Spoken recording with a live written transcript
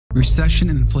Recession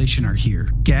and inflation are here.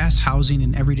 Gas, housing,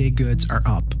 and everyday goods are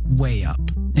up, way up.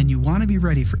 And you want to be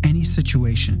ready for any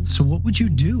situation. So what would you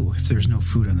do if there's no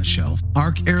food on the shelf?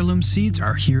 ARC Heirloom Seeds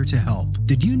are here to help.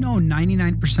 Did you know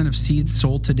 99% of seeds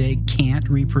sold today can't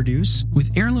reproduce?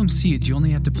 With heirloom seeds, you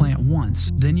only have to plant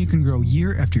once. Then you can grow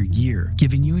year after year,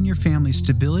 giving you and your family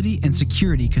stability and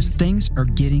security because things are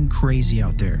getting crazy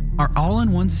out there. Our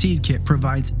all-in-one seed kit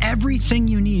provides everything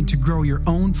you need to grow your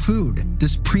own food.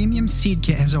 This premium seed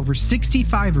kit has over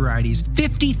 65 varieties,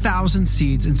 50,000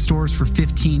 seeds in stores for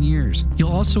 15 years.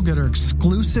 You'll also get our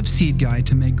exclusive seed guide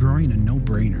to make growing a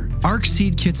no-brainer. ARC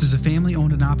Seed Kits is a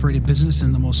family-owned and operated business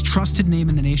and the most trusted name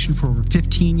in the nation for over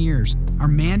 15 years. Our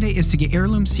mandate is to get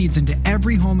heirloom seeds into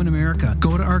every home in America.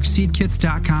 Go to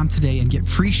arcseedkits.com today and get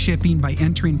free shipping by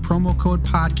entering promo code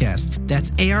podcast. That's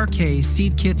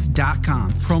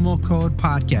ARKseedkits.com, promo code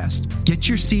podcast. Get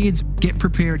your seeds, get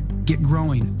prepared, get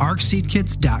growing.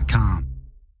 arcseedkits.com.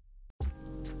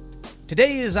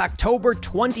 Today is October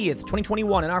 20th,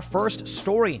 2021, and our first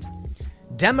story.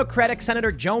 Democratic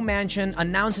Senator Joe Manchin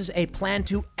announces a plan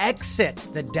to exit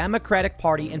the Democratic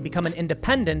Party and become an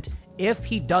independent if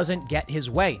he doesn't get his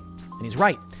way. And he's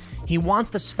right. He wants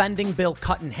the spending bill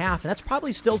cut in half, and that's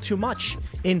probably still too much.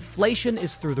 Inflation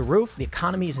is through the roof. The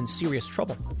economy is in serious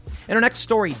trouble. In our next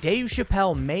story, Dave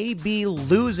Chappelle may be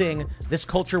losing this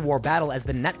culture war battle as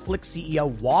the Netflix CEO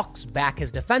walks back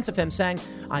his defense of him, saying,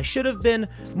 I should have been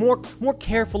more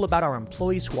careful about our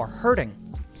employees who are hurting.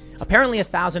 Apparently,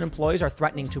 1,000 employees are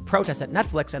threatening to protest at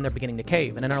Netflix, and they're beginning to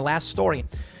cave. And in our last story,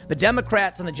 the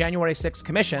Democrats on the January 6th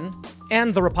Commission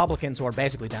and the Republicans, who are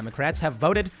basically Democrats, have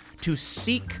voted to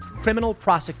seek criminal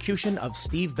prosecution of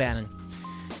Steve Bannon.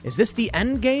 Is this the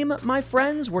end game, my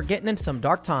friends? We're getting into some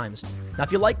dark times. Now,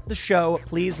 if you like the show,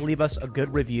 please leave us a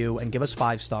good review and give us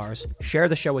 5 stars. Share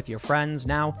the show with your friends.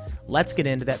 Now, let's get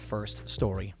into that first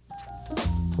story.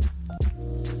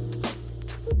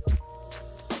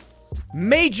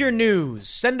 Major news.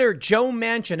 Senator Joe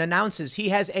Manchin announces he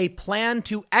has a plan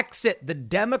to exit the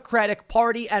Democratic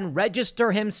Party and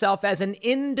register himself as an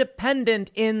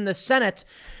independent in the Senate,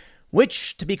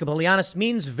 which, to be completely honest,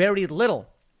 means very little.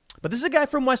 But this is a guy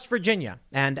from West Virginia,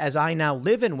 and as I now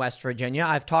live in West Virginia,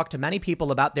 I've talked to many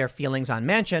people about their feelings on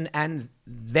Manchin, and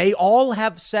they all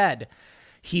have said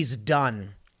he's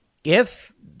done.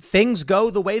 If things go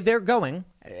the way they're going,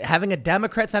 having a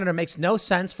Democrat senator makes no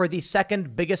sense for the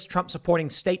second biggest Trump-supporting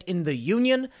state in the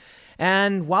union.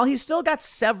 And while he's still got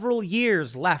several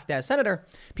years left as senator,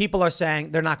 people are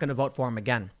saying they're not going to vote for him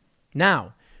again.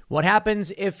 Now, what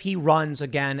happens if he runs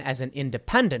again as an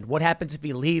independent? What happens if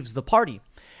he leaves the party?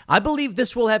 I believe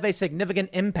this will have a significant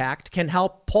impact, can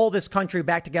help pull this country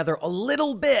back together a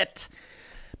little bit,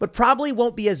 but probably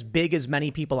won't be as big as many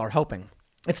people are hoping.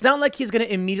 It's not like he's going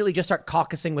to immediately just start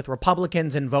caucusing with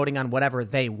Republicans and voting on whatever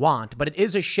they want, but it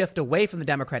is a shift away from the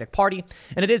Democratic Party,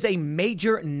 and it is a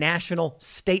major national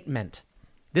statement.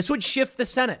 This would shift the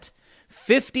Senate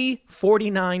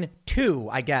 50-49-2,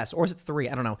 I guess, or is it 3?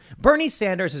 I don't know. Bernie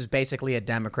Sanders is basically a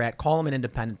Democrat. Call him an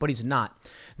independent, but he's not.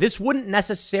 This wouldn't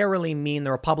necessarily mean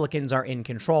the Republicans are in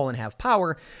control and have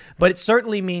power, but it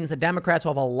certainly means the Democrats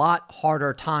will have a lot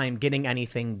harder time getting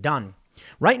anything done.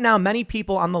 Right now, many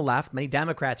people on the left, many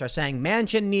Democrats are saying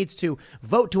Manchin needs to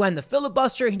vote to end the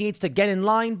filibuster. He needs to get in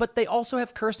line. But they also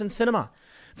have Kyrsten Sinema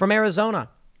from Arizona.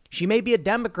 She may be a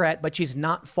Democrat, but she's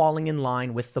not falling in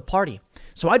line with the party.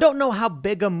 So I don't know how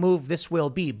big a move this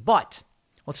will be. But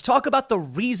let's talk about the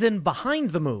reason behind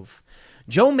the move.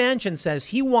 Joe Manchin says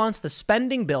he wants the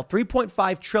spending bill,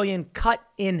 $3.5 trillion, cut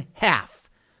in half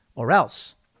or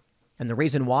else. And the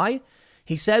reason why?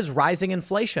 He says rising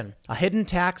inflation, a hidden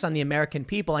tax on the American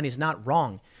people, and he's not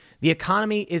wrong. The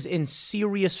economy is in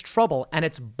serious trouble, and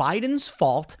it's Biden's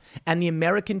fault, and the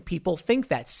American people think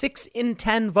that. 6 in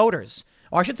 10 voters,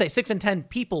 or I should say 6 in 10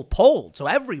 people polled, so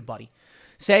everybody,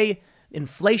 say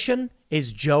inflation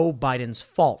is Joe Biden's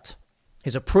fault.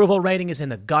 His approval rating is in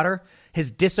the gutter.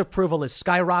 His disapproval is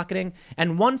skyrocketing,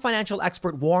 and one financial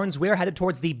expert warns we're headed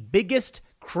towards the biggest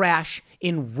crash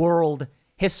in world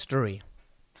history.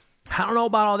 I don't know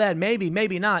about all that. Maybe,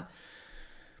 maybe not.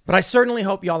 But I certainly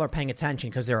hope y'all are paying attention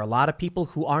because there are a lot of people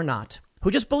who are not,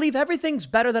 who just believe everything's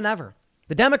better than ever.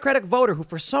 The Democratic voter who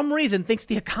for some reason thinks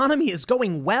the economy is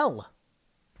going well.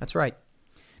 That's right.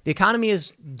 The economy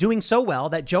is doing so well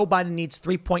that Joe Biden needs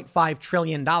 $3.5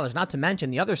 trillion, not to mention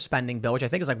the other spending bill, which I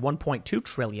think is like $1.2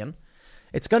 trillion.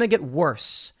 It's going to get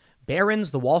worse.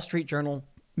 Barron's, the Wall Street Journal,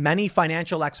 many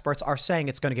financial experts are saying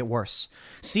it's going to get worse.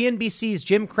 CNBC's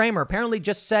Jim Cramer apparently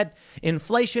just said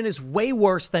inflation is way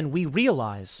worse than we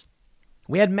realize.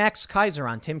 We had Max Kaiser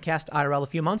on Timcast IRL a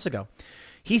few months ago.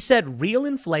 He said real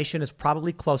inflation is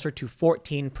probably closer to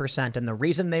 14%. And the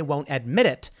reason they won't admit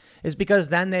it is because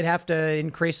then they'd have to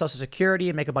increase Social Security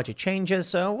and make a bunch of changes.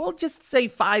 So we'll just say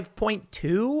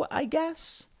 5.2, I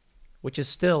guess, which is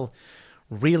still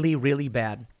really, really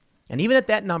bad. And even at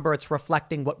that number, it's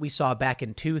reflecting what we saw back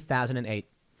in 2008.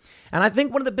 And I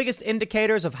think one of the biggest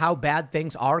indicators of how bad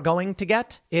things are going to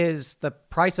get is the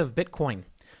price of Bitcoin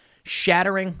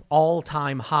shattering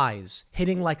all-time highs,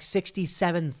 hitting like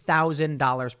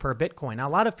 $67,000 per Bitcoin. Now, a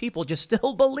lot of people just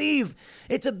still believe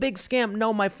it's a big scam.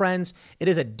 No, my friends, it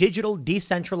is a digital,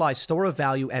 decentralized store of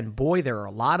value, and boy, there are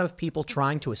a lot of people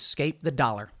trying to escape the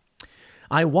dollar.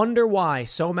 I wonder why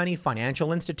so many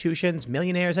financial institutions,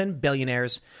 millionaires and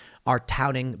billionaires are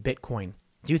touting Bitcoin.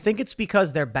 Do you think it's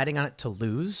because they're betting on it to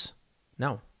lose?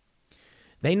 No.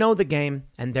 They know the game,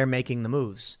 and they're making the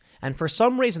moves. And for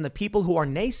some reason, the people who are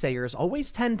naysayers always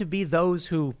tend to be those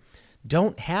who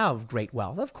don't have great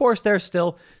wealth. Of course, there's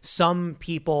still some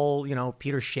people,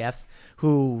 Peter Schiff,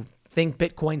 who think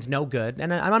Bitcoin's no good.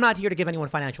 And I'm not here to give anyone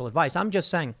financial advice. I'm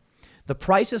just saying the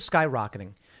price is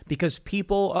skyrocketing because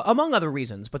people, among other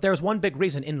reasons, but there's one big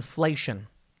reason, inflation.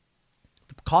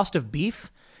 The cost of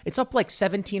beef, it's up like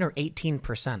 17 or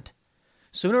 18%.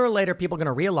 Sooner or later, people are going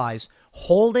to realize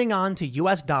holding on to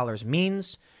U.S. dollars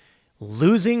means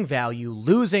losing value,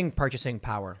 losing purchasing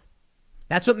power.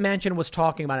 That's what Manchin was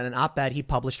talking about in an op-ed he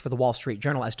published for the Wall Street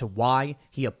Journal as to why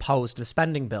he opposed the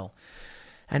spending bill.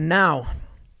 And now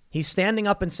he's standing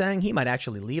up and saying he might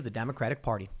actually leave the Democratic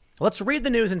Party. Let's read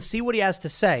the news and see what he has to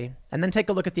say, and then take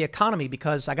a look at the economy,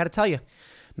 because I got to tell you,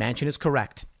 Manchin is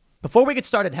correct. Before we get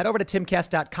started, head over to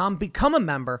timcast.com, become a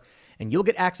member, and you'll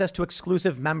get access to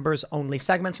exclusive members-only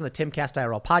segments from the Timcast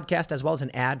IRL podcast, as well as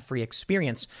an ad-free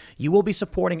experience. You will be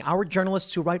supporting our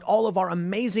journalists who write all of our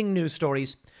amazing news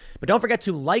stories. But don't forget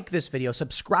to like this video,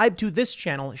 subscribe to this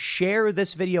channel, share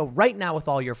this video right now with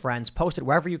all your friends, post it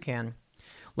wherever you can.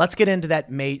 Let's get into that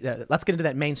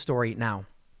main story now.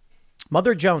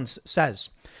 Mother Jones says,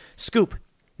 Scoop,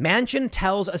 Manchin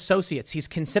tells associates he's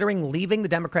considering leaving the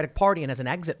Democratic Party and has an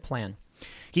exit plan.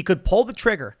 He could pull the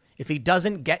trigger if he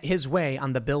doesn't get his way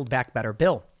on the Build Back Better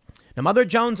bill. Now, Mother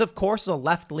Jones, of course, is a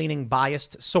left-leaning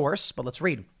biased source, but let's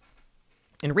read.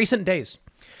 In recent days,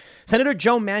 Senator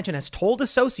Joe Manchin has told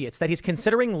associates that he's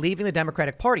considering leaving the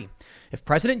Democratic Party if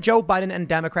President Joe Biden and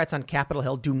Democrats on Capitol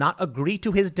Hill do not agree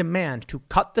to his demand to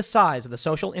cut the size of the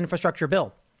social infrastructure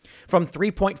bill from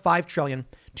 $3.5 trillion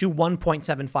to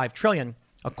 $1.75 trillion,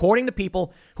 according to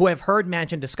people who have heard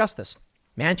Manchin discuss this.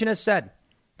 Manchin has said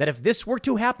that if this were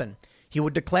to happen, he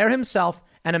would declare himself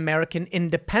an American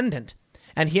independent,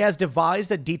 and he has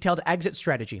devised a detailed exit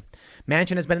strategy.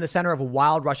 Manchin has been in the center of a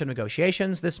wild rush of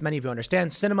negotiations. This, many of you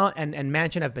understand. Sinema and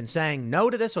Manchin have been saying no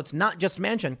to this, so it's not just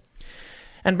Manchin.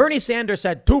 And Bernie Sanders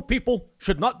said 2 people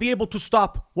should not be able to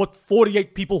stop what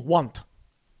 48 people want,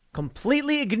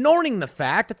 completely ignoring the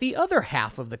fact that the other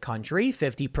half of the country,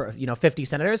 50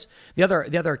 senators, the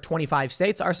other 25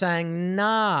 states are saying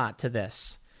nah to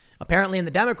this. Apparently, in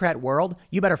the Democrat world,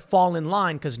 you better fall in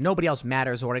line because nobody else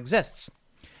matters or exists.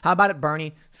 How about it,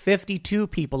 Bernie? 52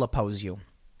 people oppose you.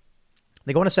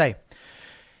 They go on to say,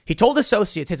 he told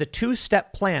associates he has a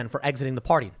 2-step plan for exiting the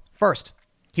party. First,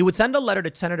 he would send a letter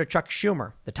to Senator Chuck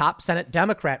Schumer, the top Senate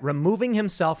Democrat, removing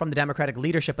himself from the Democratic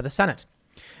leadership of the Senate.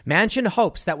 Manchin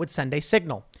hopes that would send a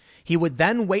signal. He would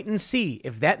then wait and see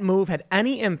if that move had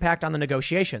any impact on the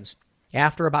negotiations.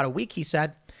 After about a week, he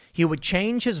said, he would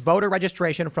change his voter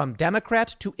registration from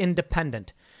Democrat to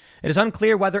independent. It is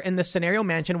unclear whether in this scenario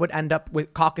Manchin would end up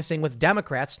with caucusing with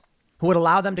Democrats who would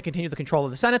allow them to continue the control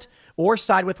of the Senate or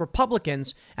side with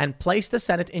Republicans and place the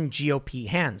Senate in GOP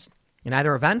hands. In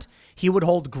either event, he would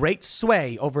hold great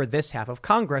sway over this half of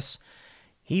Congress.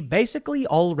 He basically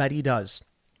already does.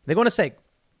 They're going to say,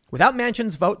 without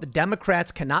Manchin's vote, the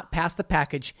Democrats cannot pass the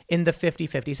package in the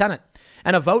 50-50 Senate.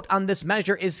 And a vote on this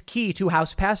measure is key to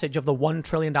House passage of the $1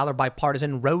 trillion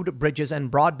bipartisan road, bridges,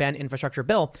 and broadband infrastructure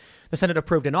bill the Senate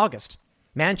approved in August.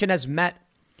 Manchin has met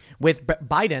with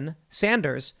Biden,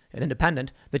 Sanders, an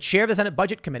independent, the chair of the Senate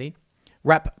Budget Committee,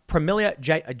 Rep. Pramila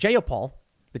Jayapal,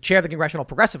 the chair of the Congressional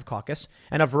Progressive Caucus,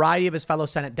 and a variety of his fellow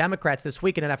Senate Democrats this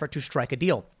week in an effort to strike a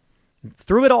deal.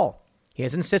 Through it all, he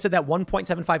has insisted that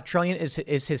 $1.75 trillion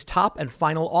is his top and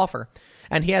final offer,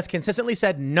 and he has consistently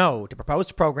said no to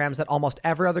proposed programs that almost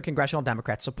every other congressional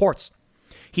Democrat supports.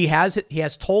 He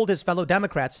has told his fellow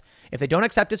Democrats if they don't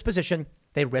accept his position,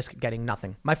 they risk getting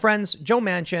nothing. My friends, Joe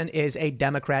Manchin is a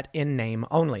Democrat in name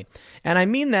only, and I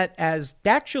mean that as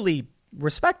actually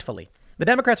respectfully. The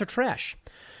Democrats are trash.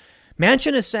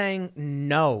 Manchin is saying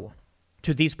no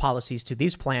to these policies, to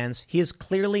these plans. He is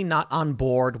clearly not on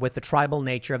board with the tribal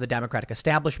nature of the Democratic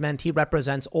establishment. He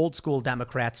represents old school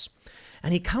Democrats,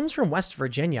 and he comes from West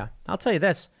Virginia. I'll tell you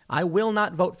this, I will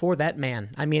not vote for that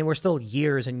man. I mean, we're still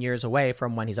years and years away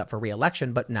from when he's up for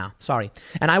re-election, but no, sorry.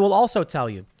 And I will also tell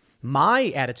you,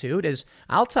 my attitude is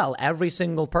I'll tell every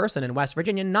single person in West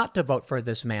Virginia not to vote for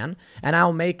this man, and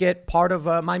I'll make it part of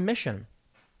my mission.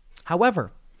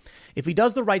 However, if he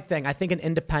does the right thing, I think an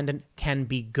independent can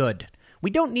be good. We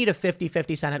don't need a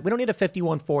 50-50 Senate. We don't need a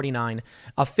 51-49.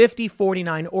 A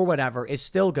 50-49 or whatever is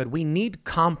still good. We need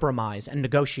compromise and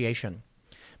negotiation.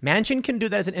 Manchin can do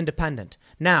that as an independent.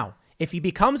 Now, if he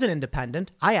becomes an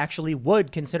independent, I actually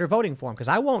would consider voting for him because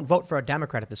I won't vote for a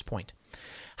Democrat at this point.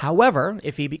 However,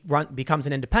 if he becomes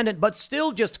an independent, but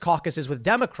still just caucuses with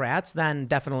Democrats, then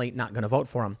definitely not going to vote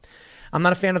for him. I'm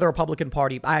not a fan of the Republican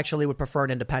Party. I actually would prefer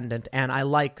an independent. And I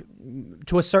like,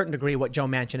 to a certain degree, what Joe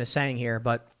Manchin is saying here.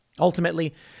 But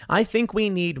ultimately, I think we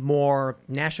need more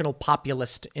national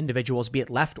populist individuals, be it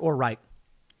left or right.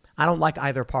 I don't like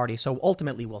either party, so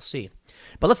ultimately we'll see.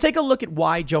 But let's take a look at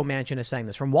why Joe Manchin is saying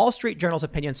this. From Wall Street Journal's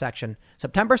opinion section,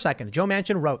 September 2nd, Joe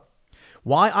Manchin wrote,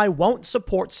 "Why I won't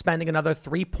support spending another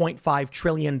 $3.5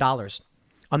 trillion.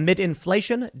 Amid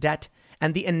inflation, debt,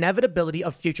 and the inevitability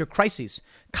of future crises,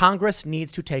 Congress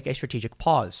needs to take a strategic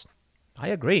pause." I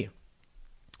agree.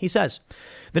 He says,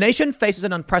 "The nation faces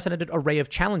an unprecedented array of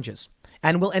challenges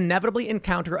and will inevitably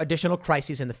encounter additional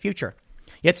crises in the future.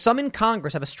 Yet some in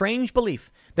Congress have a strange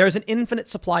belief there is an infinite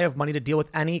supply of money to deal with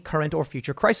any current or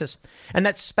future crisis, and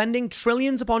that spending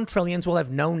trillions upon trillions will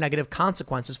have no negative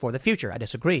consequences for the future." I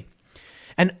disagree.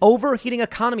 "An overheating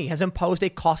economy has imposed a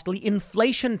costly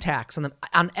inflation tax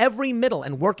on every middle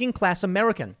and working class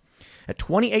American. At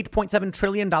 $28.7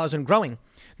 trillion and growing,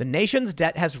 the nation's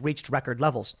debt has reached record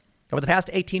levels. Over the past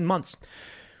 18 months,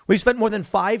 we've spent more than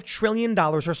 $5 trillion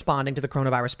responding to the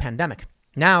coronavirus pandemic.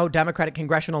 Now, Democratic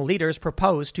congressional leaders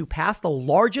propose to pass the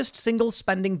largest single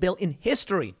spending bill in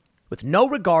history with no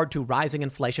regard to rising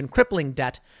inflation, crippling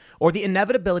debt, or the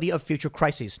inevitability of future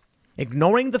crises.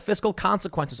 Ignoring the fiscal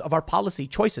consequences of our policy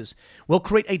choices will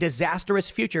create a disastrous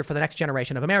future for the next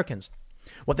generation of Americans.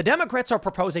 What the Democrats are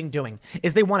proposing doing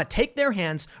is they want to take their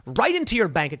hands right into your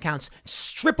bank accounts,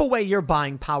 strip away your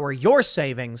buying power, your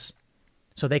savings,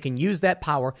 so they can use that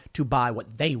power to buy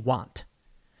what they want.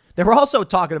 They were also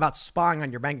talking about spying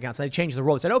on your bank accounts. They changed the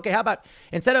rules. Said, okay, how about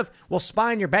instead of we'll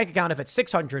spy on your bank account if it's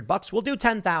 $600, we'll do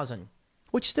 $10,000,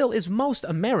 which still is most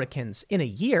Americans in a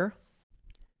year.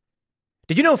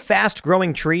 Did you know Fast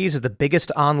Growing Trees is the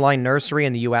biggest online nursery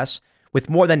in the U.S. with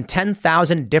more than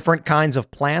 10,000 different kinds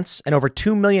of plants and over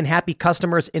 2 million happy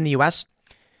customers in the U.S.?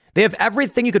 They have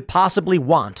everything you could possibly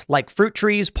want, like fruit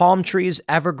trees, palm trees,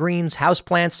 evergreens,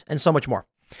 houseplants, and so much more.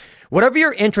 Whatever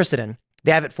you're interested in,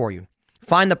 they have it for you.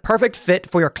 Find the perfect fit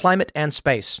for your climate and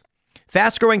space.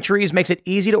 Fast Growing Trees makes it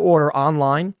easy to order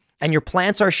online, and your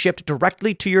plants are shipped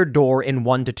directly to your door in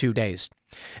 1 to 2 days.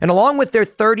 And along with their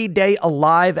 30-day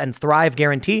Alive and Thrive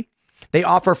guarantee, they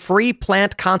offer free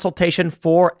plant consultation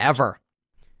forever.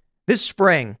 This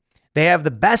spring, they have the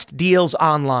best deals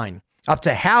online, up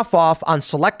to half off on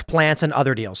select plants and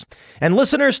other deals. And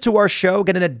listeners to our show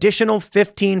get an additional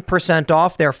 15%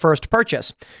 off their first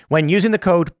purchase when using the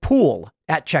code POOL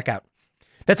at checkout.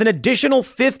 That's an additional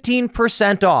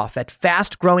 15% off at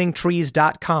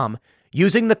fastgrowingtrees.com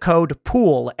using the code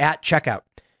POOL at checkout.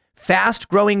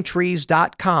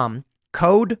 Fastgrowingtrees.com,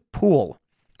 code POOL.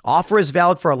 Offer is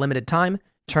valid for a limited time.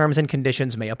 Terms and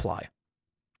conditions may apply.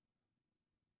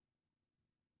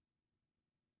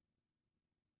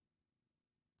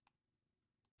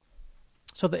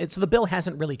 So the bill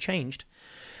hasn't really changed.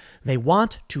 They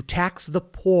want to tax the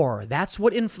poor. That's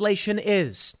what inflation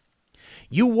is.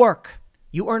 You work.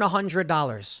 You earn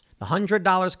 $100. The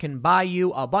 $100 can buy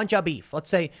you a bunch of beef. Let's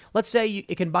say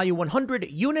it can buy you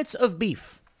 100 units of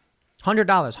beef. $100,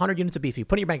 100 units of beef. You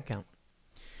put in your bank account.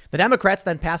 The Democrats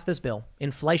then pass this bill.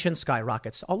 Inflation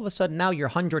skyrockets. All of a sudden now your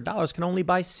 $100 can only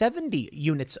buy 70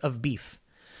 units of beef.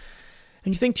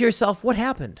 And you think to yourself, what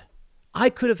happened?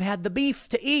 I could have had the beef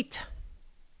to eat.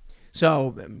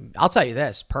 So I'll tell you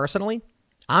this, personally,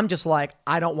 I'm just like,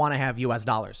 I don't want to have US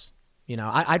dollars. You know,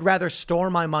 I'd rather store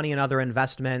my money in other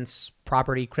investments,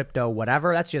 property, crypto,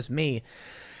 whatever. That's just me.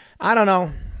 I don't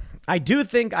know. I do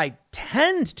think I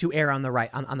tend to err on the right,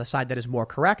 on the side that is more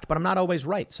correct, but I'm not always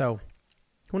right. So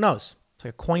who knows? It's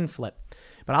like a coin flip.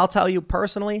 But I'll tell you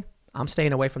personally, I'm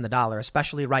staying away from the dollar,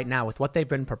 especially right now with what they've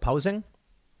been proposing.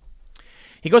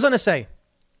 He goes on to say,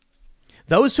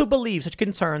 those who believe such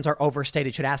concerns are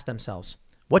overstated should ask themselves,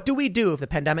 What do we do if the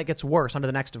pandemic gets worse under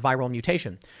the next viral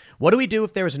mutation? What do we do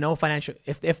if there is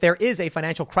if there is a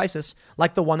financial crisis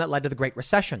like the one that led to the Great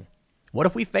Recession? What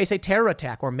if we face a terror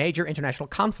attack or major international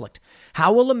conflict?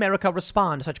 How will America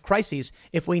respond to such crises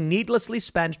if we needlessly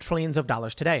spend trillions of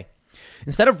dollars today?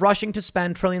 Instead of rushing to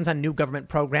spend trillions on new government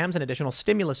programs and additional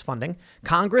stimulus funding,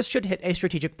 Congress should hit a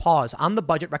strategic pause on the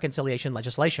budget reconciliation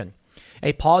legislation.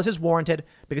 A pause is warranted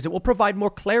because it will provide more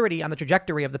clarity on the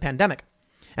trajectory of the pandemic,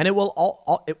 and it will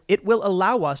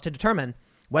allow us to determine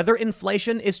whether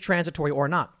inflation is transitory or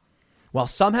not. While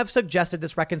some have suggested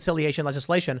this reconciliation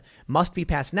legislation must be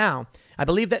passed now, I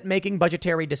believe that making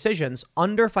budgetary decisions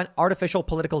under artificial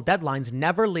political deadlines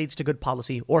never leads to good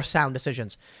policy or sound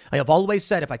decisions. I have always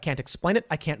said if I can't explain it,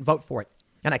 I can't vote for it.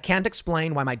 And I can't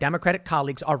explain why my Democratic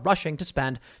colleagues are rushing to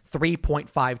spend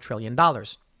 $3.5 trillion.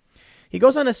 He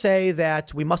goes on to say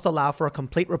that we must allow for a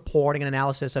complete reporting and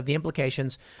analysis of the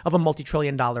implications of a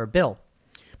multi-trillion-dollar bill.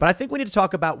 But I think we need to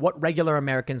talk about what regular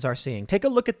Americans are seeing. Take a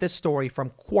look at this story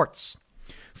from Quartz.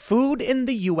 Food in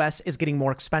the U.S. is getting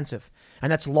more expensive, and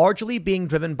that's largely being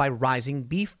driven by rising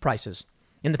beef prices.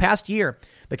 In the past year,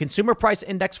 the consumer price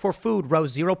index for food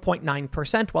rose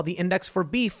 0.9%, while the index for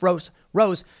beef rose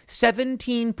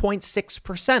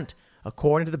 17.6%,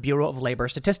 according to the Bureau of Labor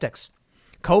Statistics.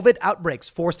 COVID outbreaks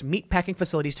forced meatpacking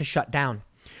facilities to shut down,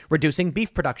 reducing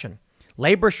beef production.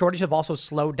 Labor shortages have also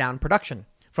slowed down production,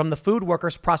 from the food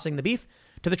workers processing the beef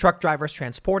to the truck drivers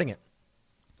transporting it.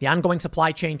 The ongoing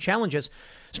supply chain challenges,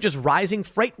 such as rising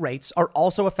freight rates, are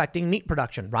also affecting meat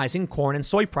production. Rising corn and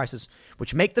soy prices,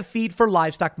 which make the feed for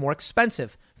livestock more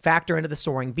expensive, factor into the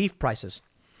soaring beef prices.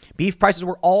 Beef prices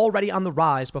were already on the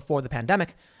rise before the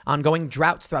pandemic. Ongoing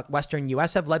droughts throughout the western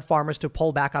U.S. have led farmers to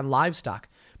pull back on livestock.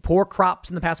 Poor crops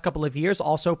in the past couple of years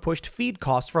also pushed feed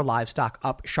costs for livestock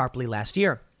up sharply last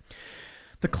year.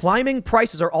 The climbing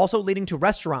prices are also leading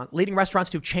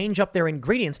restaurants to change up their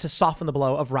ingredients to soften the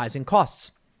blow of rising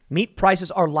costs. Meat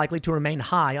prices are likely to remain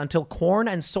high until corn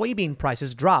and soybean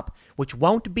prices drop, which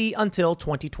won't be until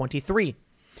 2023.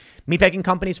 Meatpacking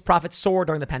companies' profits soared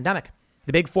during the pandemic.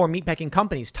 The big four meatpacking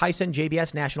companies, Tyson,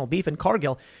 JBS, National Beef, and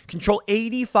Cargill, control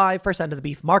 85% of the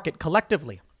beef market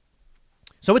collectively.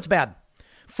 So it's bad.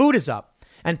 Food is up,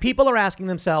 and people are asking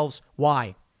themselves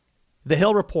why. The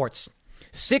Hill reports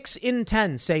 6 in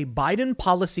 10 say Biden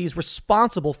policies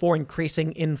responsible for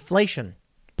increasing inflation.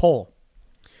 Poll.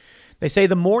 They say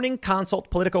the Morning Consult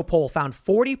Politico poll found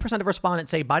 40% of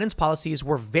respondents say Biden's policies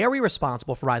were very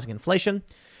responsible for rising inflation,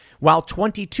 while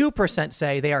 22%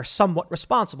 say they are somewhat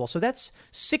responsible. So that's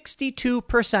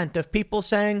 62% of people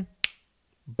saying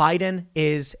Biden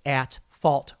is at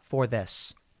fault for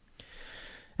this.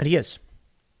 And he is.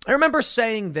 I remember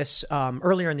saying this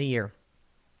earlier in the year.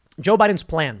 Joe Biden's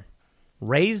plan: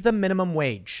 raise the minimum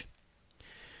wage,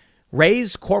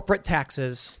 raise corporate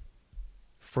taxes,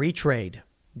 free trade.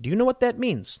 Do you know what that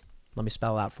means? Let me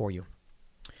spell it out for you.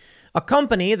 A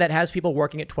company that has people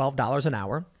working at $12 an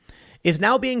hour is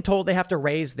now being told they have to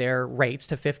raise their rates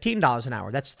to $15 an hour.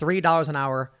 That's $3 an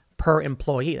hour per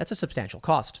employee. That's a substantial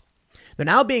cost. They're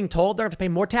now being told they have to pay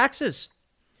more taxes,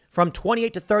 from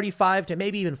 28 to 35 to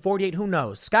maybe even 48. Who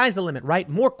knows? Sky's the limit, right?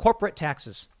 More corporate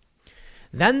taxes.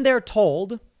 Then they're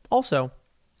told also,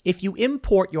 if you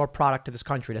import your product to this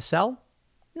country to sell,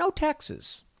 no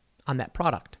taxes on that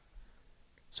product.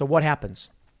 So what happens?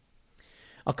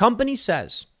 A company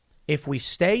says, if we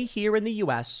stay here in the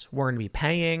U.S., we're going to be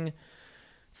paying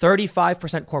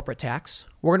 35% corporate tax.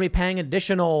 We're going to be paying an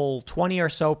additional 20 or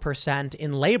so percent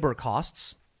in labor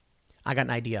costs. I got an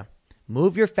idea.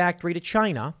 Move your factory to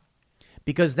China,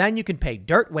 because then you can pay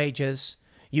dirt wages.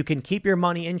 You can keep your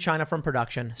money in China from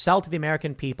production, sell to the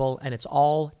American people, and it's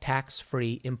all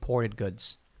tax-free imported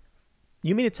goods.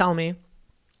 You mean to tell me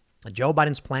that Joe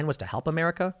Biden's plan was to help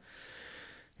America?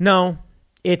 No,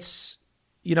 it's,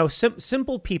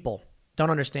 simple people don't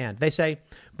understand. They say,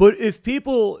 but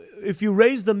if you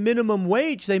raise the minimum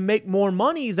wage, they make more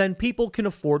money than people can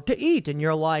afford to eat. And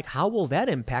you're like, how will that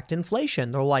impact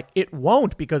inflation? They're like, it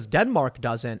won't, because Denmark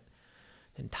doesn't.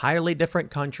 Entirely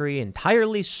different country,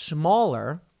 entirely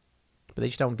smaller, but they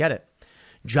just don't get it.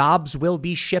 Jobs will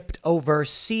be shipped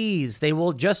overseas. They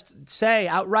will just say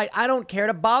outright, I don't care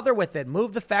to bother with it.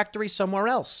 Move the factory somewhere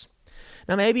else.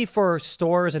 Now, maybe for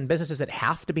stores and businesses that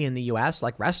have to be in the U.S.,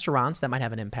 like restaurants, that might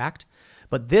have an impact.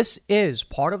 But this is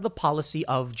part of the policy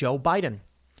of Joe Biden,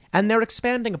 and they're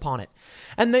expanding upon it.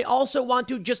 And they also want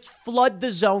to just flood the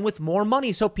zone with more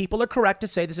money. So people are correct to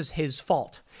say this is his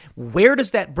fault. Where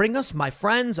does that bring us, my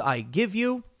friends? I give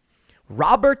you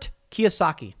Robert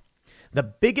Kiyosaki, the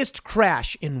biggest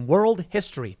crash in world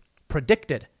history,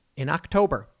 predicted in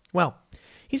October. Well,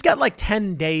 he's got like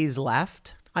 10 days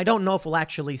left I don't know if we'll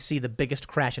actually see the biggest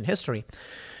crash in history,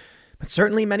 but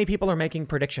certainly many people are making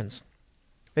predictions.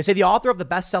 They say the author of the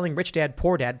best-selling Rich Dad,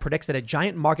 Poor Dad predicts that a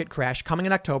giant market crash coming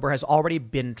in October has already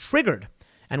been triggered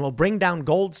and will bring down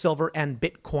gold, silver, and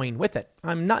Bitcoin with it.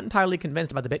 I'm not entirely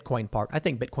convinced about the Bitcoin part. I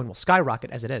think Bitcoin will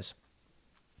skyrocket as it is.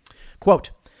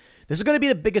 Quote, this is going to be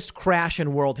the biggest crash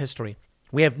in world history.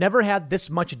 We have never had this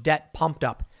much debt pumped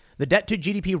up. The debt to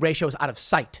GDP ratio is out of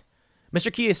sight. Mr.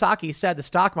 Kiyosaki said the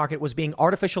stock market was being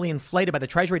artificially inflated by the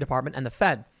Treasury Department and the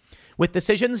Fed, with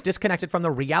decisions disconnected from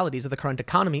the realities of the current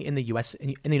economy in the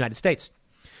United States.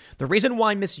 The reason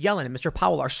why Ms. Yellen and Mr.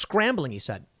 Powell are scrambling, he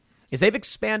said, is they've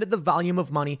expanded the volume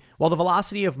of money while the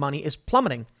velocity of money is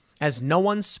plummeting as no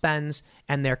one spends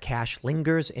and their cash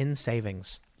lingers in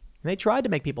savings. And they tried to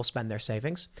make people spend their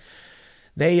savings.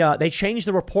 They changed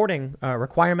the reporting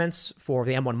requirements for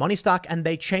the M1 money stock, and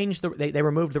they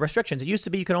removed the restrictions. It used to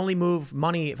be you could only move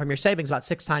money from your savings about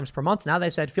 6 times per month. Now they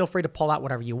said feel free to pull out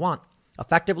whatever you want,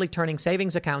 effectively turning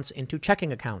savings accounts into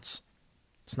checking accounts.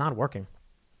 It's not working.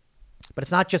 But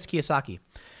it's not just Kiyosaki.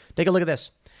 Take a look at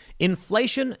this.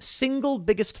 Inflation, single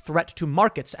biggest threat to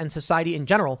markets and society in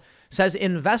general, says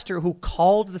investor who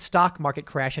called the stock market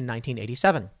crash in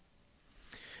 1987.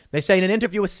 They say in an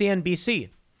interview with CNBC,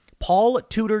 Paul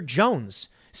Tudor Jones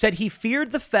said he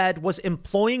feared the Fed was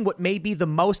employing what may be the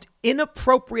most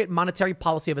inappropriate monetary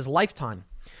policy of his lifetime.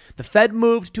 The Fed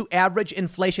moved to average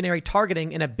inflationary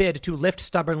targeting in a bid to lift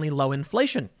stubbornly low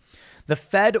inflation. The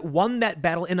Fed won that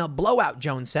battle in a blowout,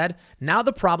 Jones said. Now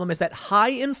the problem is that high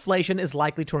inflation is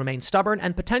likely to remain stubborn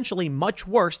and potentially much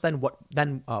worse than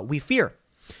we fear.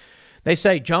 They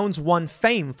say Jones won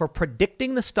fame for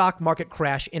predicting the stock market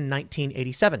crash in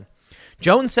 1987.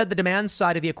 Jones said the demand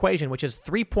side of the equation, which is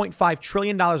 $3.5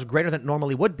 trillion greater than it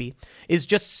normally would be, is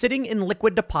just sitting in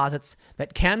liquid deposits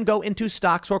that can go into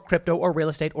stocks or crypto or real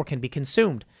estate or can be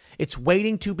consumed. It's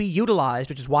waiting to be utilized,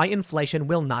 which is why inflation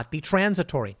will not be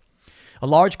transitory. A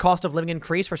large cost of living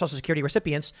increase for Social Security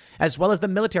recipients, as well as the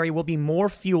military, will be more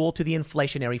fuel to the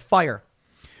inflationary fire.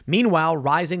 Meanwhile,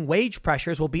 rising wage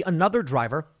pressures will be another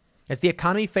driver as the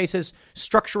economy faces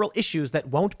structural issues that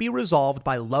won't be resolved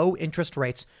by low interest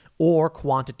rates or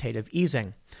quantitative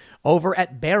easing. Over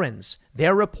at Barron's,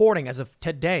 they're reporting as of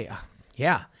today,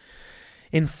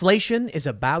 inflation is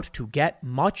about to get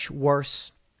much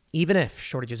worse, even if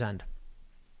shortages end.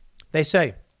 They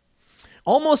say,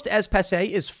 almost as passé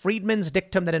is Friedman's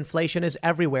dictum that inflation is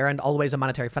everywhere and always a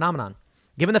monetary phenomenon.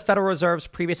 Given the Federal Reserve's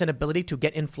previous inability to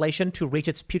get inflation to reach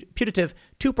its putative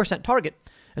 2% target,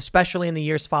 especially in the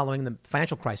years following the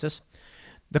financial crisis,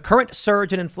 the current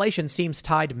surge in inflation seems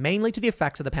tied mainly to the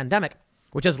effects of the pandemic,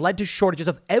 which has led to shortages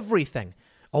of everything,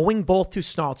 owing both to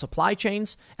snarled supply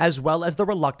chains as well as the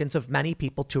reluctance of many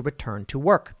people to return to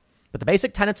work. But the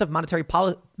basic tenets of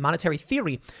monetary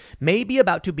theory may be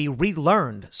about to be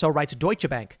relearned, so writes Deutsche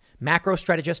Bank macro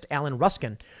strategist Alan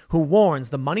Ruskin, who warns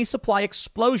the money supply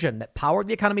explosion that powered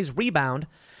the economy's rebound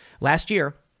last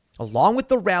year, along with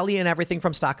the rally in everything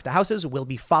from stocks to houses, will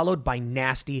be followed by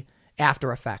nasty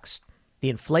after effects. The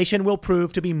inflation will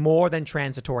prove to be more than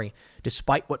transitory,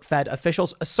 despite what Fed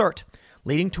officials assert,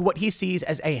 leading to what he sees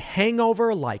as a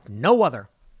hangover like no other,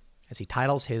 as he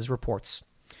titles his reports.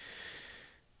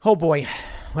 Oh boy.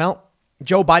 Well,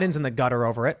 Joe Biden's in the gutter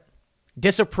over it.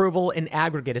 Disapproval in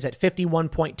aggregate is at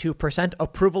 51.2%.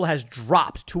 Approval has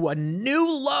dropped to a new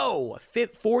low,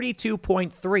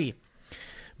 42.3%.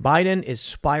 Biden is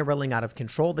spiraling out of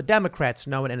control. The Democrats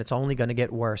know it, and it's only going to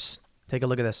get worse. Take a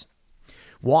look at this.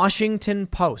 Washington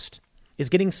Post is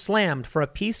getting slammed for a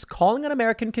piece calling on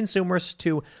American consumers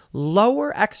to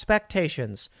lower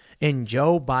expectations in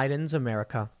Joe Biden's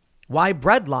America. Why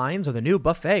bread lines are the new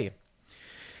buffet.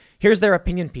 Here's their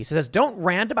opinion piece. It says, don't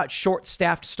rant about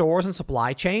short-staffed stores and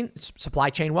supply chain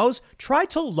woes. Try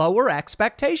to lower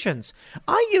expectations.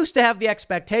 I used to have the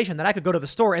expectation that I could go to the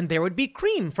store and there would be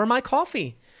cream for my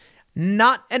coffee.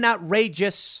 Not an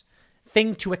outrageous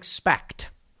thing to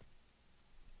expect.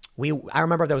 I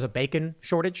remember there was a bacon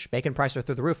shortage. Bacon prices are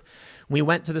through the roof. We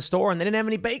went to the store and they didn't have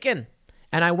any bacon.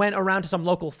 And I went around to some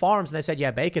local farms and they said, yeah,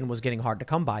 bacon was getting hard to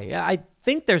come by. Yeah, I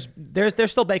think there's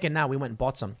still bacon now. We went and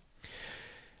bought some.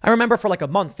 I remember for like a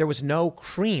month, there was no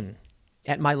cream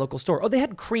at my local store. Oh, they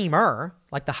had creamer,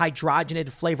 like the hydrogenated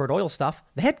flavored oil stuff.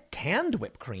 They had canned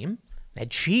whipped cream. They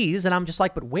had cheese. And I'm just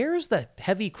like, but where's the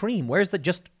heavy cream? Where's the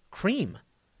just cream?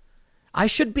 I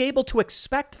should be able to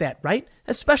expect that, right?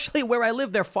 Especially where I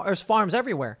live, there's farms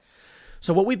everywhere.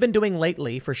 So what we've been doing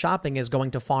lately for shopping is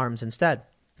going to farms instead.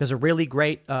 There's a really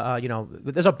great,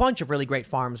 there's a bunch of really great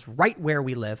farms right where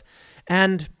we live.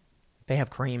 And they have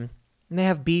cream and they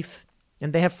have beef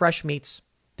and they have fresh meats.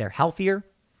 They're healthier.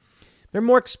 They're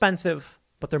more expensive,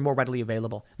 but they're more readily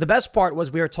available. The best part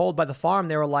was we were told by the farm,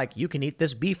 they were like, you can eat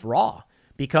this beef raw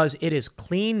because it is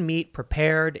clean meat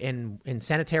prepared in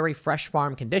sanitary, fresh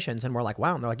farm conditions. And we're like,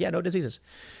 wow. And they're like, yeah, no diseases.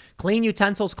 Clean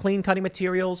utensils, clean cutting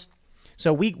materials.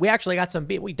 So we actually got some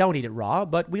beef. We don't eat it raw,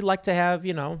 but we like to have,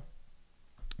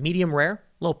 medium rare,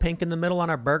 a little pink in the middle on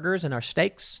our burgers and our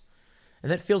steaks.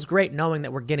 And that feels great knowing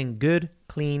that we're getting good,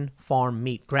 clean farm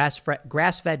meat,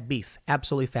 grass-fed beef.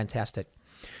 Absolutely fantastic.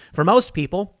 For most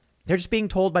people, they're just being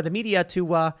told by the media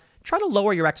to try to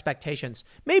lower your expectations.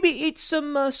 Maybe eat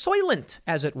some Soylent,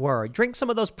 as it were. Drink some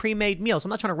of those pre-made meals. I'm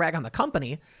not trying to rag on the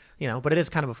company, but it is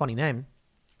kind of a funny name.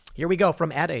 Here we go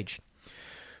from Ad Age.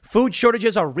 Food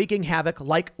shortages are wreaking havoc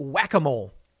like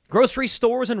whack-a-mole. Grocery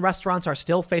stores and restaurants are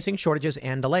still facing shortages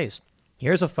and delays.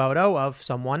 Here's a photo of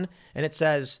someone, and it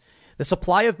says, the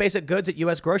supply of basic goods at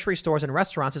U.S. grocery stores and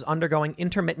restaurants is undergoing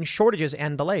intermittent shortages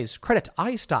and delays. Credit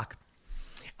iStock.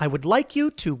 I would like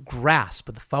you to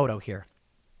grasp the photo here.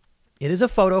 It is a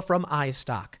photo from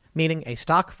iStock, meaning a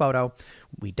stock photo.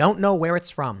 We don't know where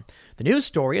it's from. The news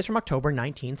story is from October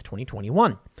 19th,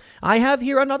 2021. I have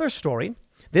here another story,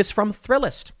 this from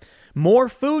Thrillist. More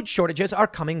food shortages are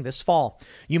coming this fall.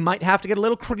 You might have to get a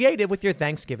little creative with your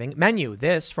Thanksgiving menu.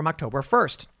 This from October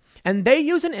 1st. And they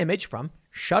use an image from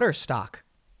Shutterstock.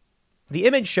 The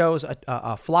image shows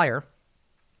a flyer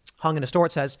hung in a store.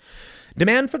 It says,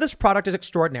 demand for this product is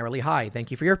extraordinarily high.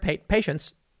 Thank you for your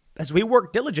patience as we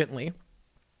work diligently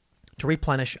to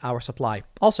replenish our supply.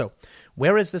 Also,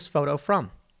 where is this photo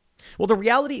from? Well, the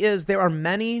reality is there are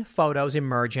many photos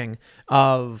emerging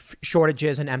of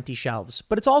shortages and empty shelves,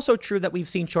 but it's also true that we've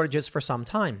seen shortages for some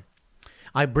time.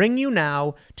 I bring you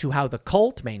now to how the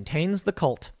cult maintains the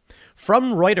cult.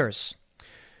 From Reuters,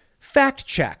 fact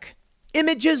check.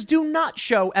 Images do not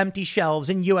show empty shelves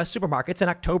in U.S. supermarkets in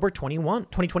October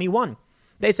 2021.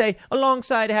 They say,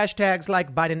 alongside hashtags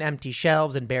like Biden empty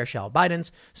shelves and bare shell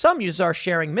Bidens, some users are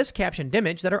sharing miscaptioned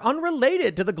images that are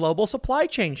unrelated to the global supply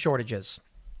chain shortages.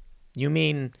 You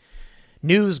mean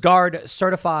NewsGuard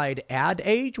certified Ad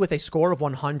Age with a score of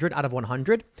 100 out of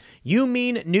 100? You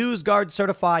mean NewsGuard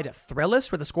certified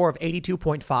Thrillist with a score of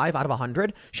 82.5 out of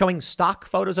 100, showing stock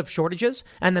photos of shortages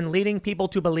and then leading people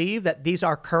to believe that these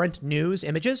are current news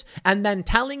images and then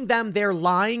telling them they're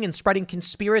lying and spreading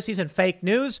conspiracies and fake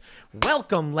news?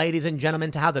 Welcome, ladies and gentlemen,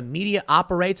 to how the media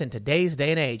operates in today's day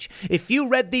and age. If you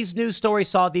read these news stories,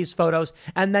 saw these photos,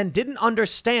 and then didn't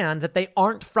understand that they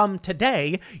aren't from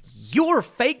today, you're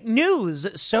fake news.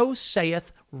 So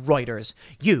saith Reuters.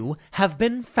 You have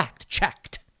been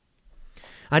fact-checked.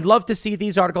 I'd love to see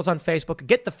these articles on Facebook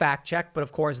get the fact check, but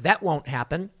of course that won't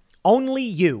happen. Only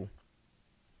you.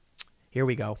 Here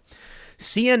we go.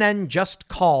 CNN just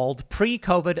called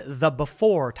pre-COVID the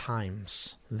before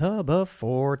times. The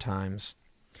before times.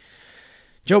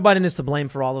 Joe Biden is to blame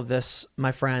for all of this,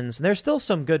 my friends. There's still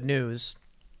some good news.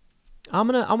 I'm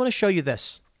gonna show you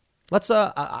this.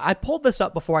 I pulled this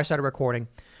up before I started recording.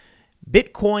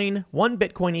 One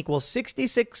Bitcoin equals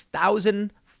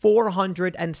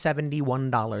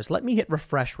 $66,471. Let me hit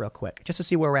refresh real quick just to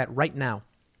see where we're at right now.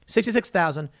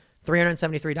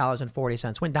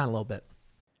 $66,373.40. Went down a little bit.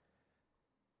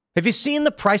 Have you seen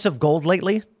the price of gold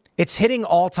lately? It's hitting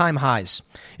all-time highs.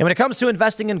 And when it comes to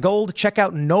investing in gold, check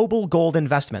out Noble Gold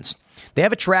Investments. They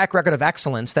have a track record of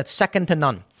excellence that's second to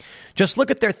none. Just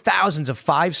look at their thousands of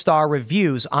five-star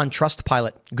reviews on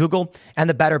Trustpilot, Google, and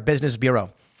the Better Business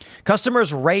Bureau.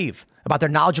 Customers rave about their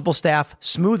knowledgeable staff,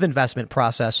 smooth investment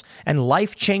process, and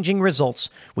life-changing results,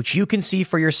 which you can see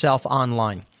for yourself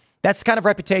online. That's the kind of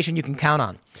reputation you can count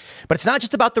on. But it's not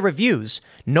just about the reviews.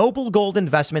 Noble Gold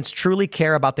Investments truly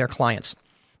care about their clients.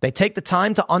 They take the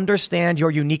time to understand your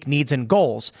unique needs and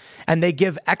goals, and they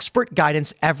give expert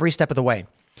guidance every step of the way.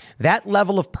 That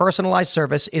level of personalized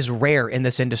service is rare in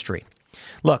this industry.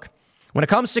 Look, when it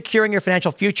comes to securing your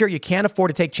financial future, you can't afford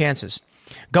to take chances.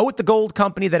 Go with the gold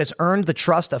company that has earned the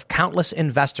trust of countless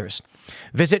investors.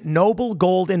 Visit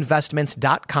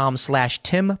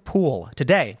noblegoldinvestments.com/Tim Pool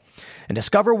today and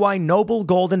discover why Noble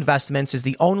Gold Investments is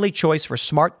the only choice for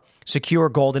smart, secure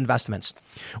gold investments.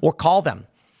 Or call them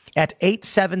at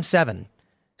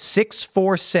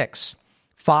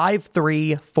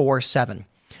 877-646-5347.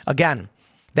 Again,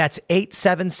 that's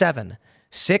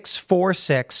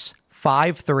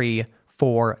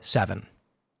 877-646-5347.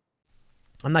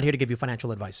 I'm not here to give you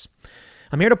financial advice.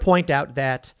 I'm here to point out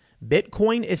that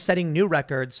Bitcoin is setting new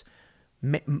records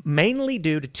mainly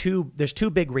due to there's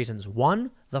two big reasons.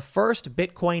 One, the first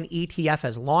Bitcoin ETF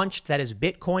has launched. That is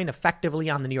Bitcoin effectively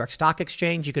on the New York Stock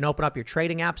Exchange. You can open up your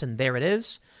trading apps and there it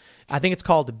is. I think it's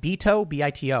called BITO,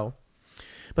 B-I-T-O.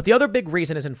 But the other big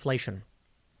reason is inflation.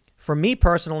 For me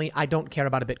personally, I don't care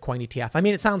about a Bitcoin ETF. I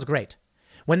mean, it sounds great.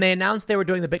 When they announced they were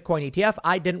doing the Bitcoin ETF,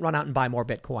 I didn't run out and buy more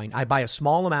Bitcoin. I buy a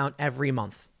small amount every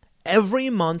month. Every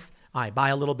month, I buy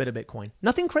a little bit of Bitcoin.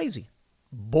 Nothing crazy.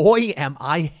 Boy, am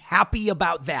I happy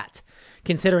about that,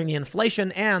 considering the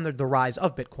inflation and the rise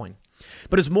of Bitcoin.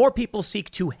 But as more people seek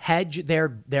to hedge their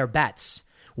bets,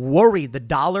 worried the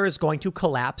dollar is going to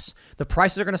collapse, the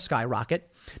prices are going to skyrocket,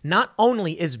 not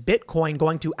only is Bitcoin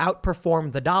going to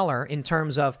outperform the dollar in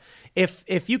terms of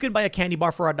if you could buy a candy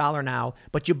bar for $1 now,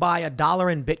 but you buy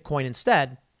 $1 in Bitcoin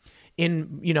instead,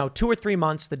 in 2 or 3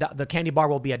 months, the candy bar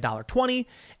will be $1.20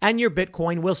 and your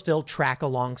Bitcoin will still track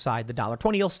alongside the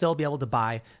 $1.20. You'll still be able to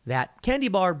buy that candy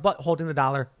bar, but holding the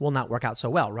dollar will not work out so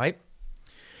well, right?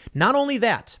 Not only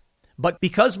that, but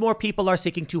because more people are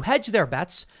seeking to hedge their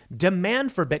bets,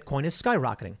 demand for Bitcoin is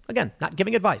skyrocketing. Again, not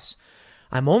giving advice.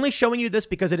 I'm only showing you this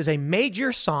because it is a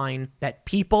major sign that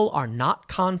people are not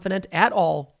confident at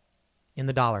all in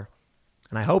the dollar.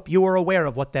 And I hope you are aware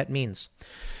of what that means.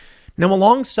 Now,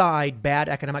 alongside bad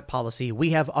economic policy, we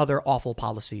have other awful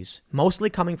policies, mostly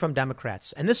coming from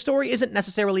Democrats. And this story isn't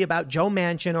necessarily about Joe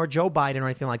Manchin or Joe Biden or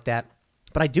anything like that,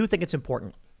 but I do think it's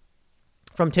important.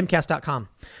 From timcast.com.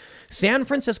 San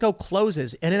Francisco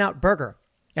closes In-N-Out Burger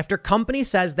after company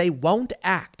says they won't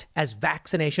act as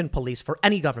vaccination police for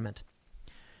any government.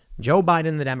 Joe Biden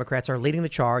and the Democrats are leading the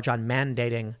charge on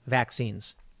mandating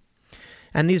vaccines.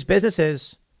 And these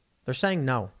businesses, they're saying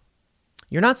no.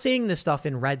 You're not seeing this stuff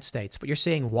in red states, but you're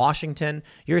seeing Washington,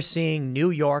 you're seeing New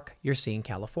York, you're seeing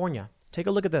California. Take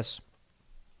a look at this.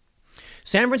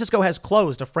 San Francisco has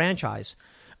closed a franchise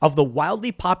of the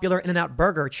wildly popular In-N-Out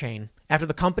Burger chain after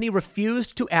the company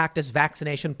refused to act as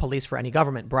vaccination police for any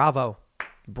government. Bravo.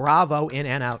 Bravo,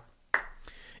 In-N-Out.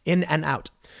 In-N-Out.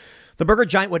 The burger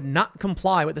giant would not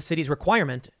comply with the city's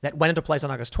requirement that went into place on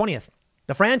August 20th.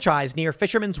 The franchise near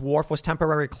Fisherman's Wharf was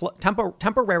temporarily closed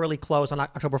on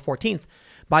October 14th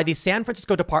by the San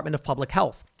Francisco Department of Public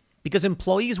Health because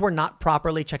employees were not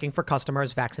properly checking for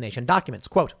customers' vaccination documents.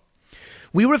 Quote,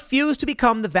 "We refuse to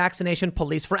become the vaccination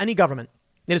police for any government.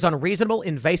 It is unreasonable,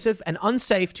 invasive, and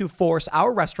unsafe to force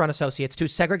our restaurant associates to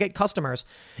segregate customers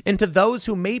into those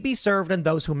who may be served and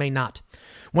those who may not,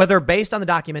 whether based on the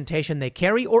documentation they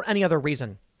carry or any other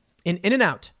reason."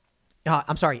 In-N-Out,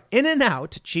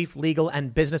 Chief Legal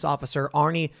and Business Officer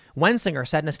Arnie Wensinger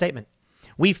said in a statement,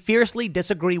 "We fiercely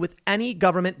disagree with any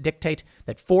government dictate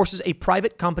that forces a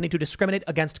private company to discriminate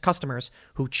against customers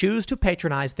who choose to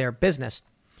patronize their business.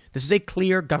 This is a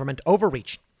clear government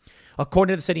overreach.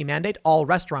 According to the city mandate, all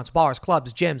restaurants, bars,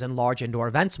 clubs, gyms, and large indoor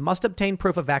events must obtain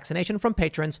proof of vaccination from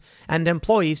patrons and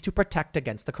employees to protect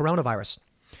against the coronavirus."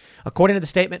 According to the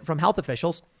statement from health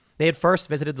officials, they had first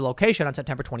visited the location on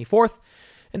September 24th,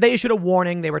 and they issued a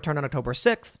warning. They returned on October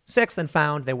 6th and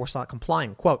found they were not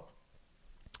complying. Quote,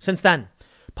 "Since then,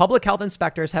 public health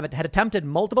inspectors had attempted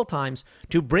multiple times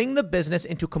to bring the business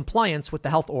into compliance with the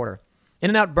health order.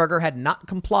 In-N-Out Burger had not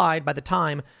complied by the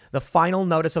time the final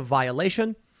notice of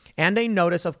violation and a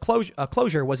notice of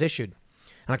closure was issued.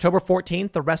 On October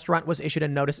 14th, the restaurant was issued a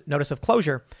notice of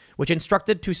closure, which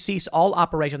instructed to cease all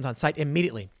operations on site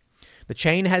immediately. The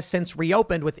chain has since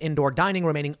reopened with indoor dining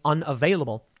remaining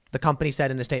unavailable, the company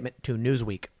said in a statement to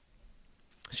Newsweek.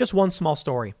 It's just one small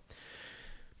story,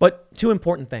 but two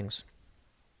important things.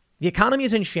 The economy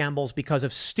is in shambles because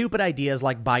of stupid ideas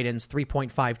like Biden's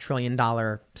 $3.5 trillion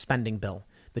spending bill.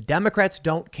 The Democrats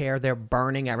don't care. They're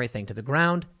burning everything to the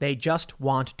ground. They just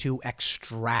want to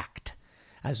extract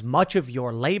as much of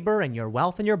your labor and your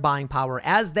wealth and your buying power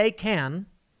as they can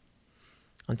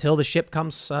until the ship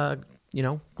comes,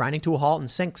 grinding to a halt and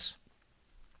sinks.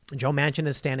 Joe Manchin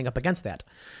is standing up against that.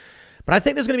 But I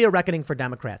think there's going to be a reckoning for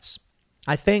Democrats.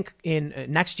 I think in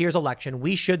next year's election,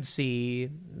 we should see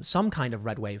some kind of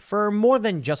red wave for more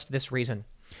than just this reason.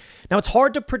 Now, it's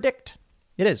hard to predict.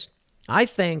 It is. I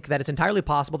think that it's entirely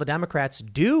possible the Democrats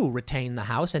do retain the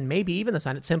House and maybe even the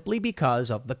Senate simply because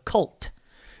of the cult,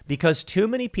 because too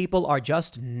many people are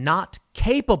just not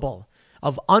capable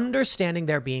of understanding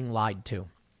they're being lied to.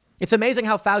 It's amazing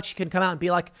how Fauci can come out and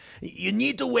be like, "You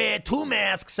need to wear 2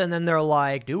 masks. And then they're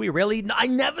like, "Do we really? I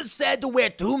never said to wear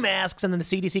 2 masks. And then the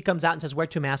CDC comes out and says, "Wear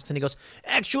 2 masks. And he goes,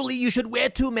 "Actually, you should wear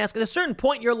 2 masks." At a certain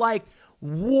point, you're like,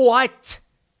 what?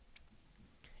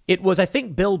 It was, I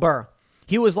think, Bill Burr.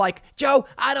 He was like, "Joe,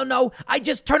 I don't know. I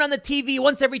just turn on the TV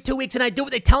once every 2 weeks and I do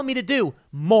what they tell me to do."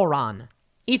 Moron.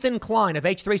 Ethan Klein of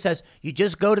H3 says, "You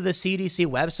just go to the CDC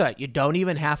website. You don't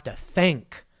even have to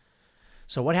think."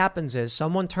 So what happens is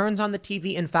someone turns on the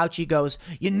TV and Fauci goes,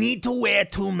 "You need to wear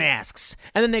 2 masks."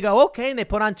 And then they go, "Okay," and they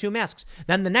put on 2 masks.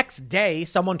 Then the next day,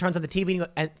 someone turns on the TV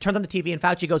and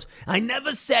Fauci goes, "I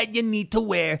never said you need to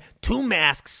wear 2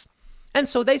 masks." And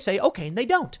so they say, okay, and they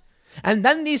don't. And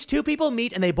then these two people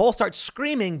meet and they both start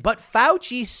screaming, but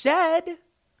Fauci said.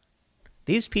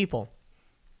 These people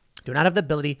do not have the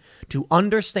ability to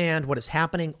understand what is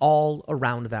happening all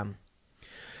around them.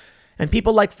 And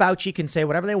people like Fauci can say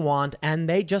whatever they want and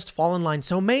they just fall in line.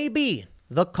 So maybe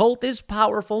the cult is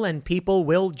powerful and people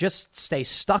will just stay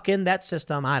stuck in that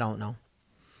system. I don't know.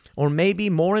 Or maybe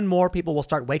more and more people will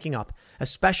start waking up,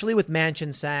 especially with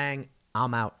Manchin saying,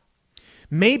 I'm out.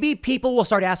 Maybe people will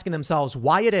start asking themselves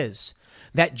why it is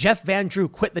that Jeff Van Drew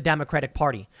quit the Democratic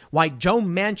Party, why Joe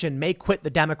Manchin may quit the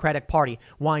Democratic Party,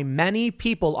 why many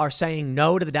people are saying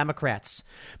no to the Democrats.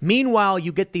 Meanwhile,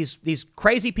 you get these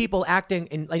crazy people acting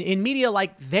in media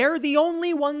like they're the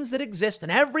only ones that exist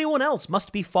and everyone else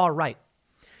must be far right.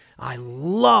 I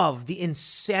love the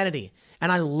insanity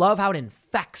and I love how it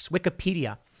infects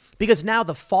Wikipedia because now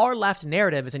the far left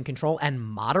narrative is in control and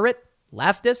moderate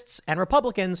leftists and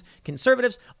Republicans,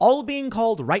 conservatives, all being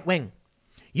called right wing.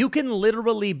 You can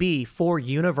literally be for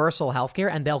universal health care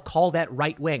and they'll call that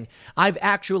right wing. I've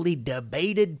actually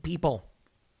debated people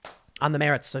on the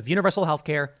merits of universal health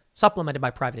care supplemented by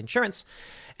private insurance.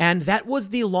 And that was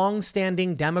the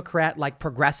longstanding Democrat like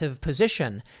progressive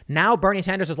position. Now Bernie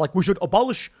Sanders is like, we should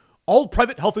abolish all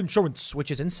private health insurance,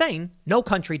 which is insane. No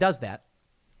country does that.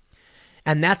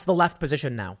 And that's the left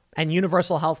position now. And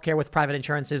universal health care with private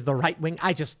insurance is the right wing.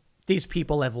 These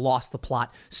people have lost the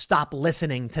plot. Stop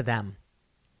listening to them.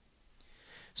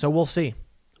 So we'll see.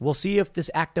 We'll see if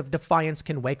this act of defiance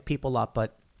can wake people up,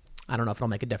 but I don't know if it'll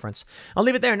make a difference. I'll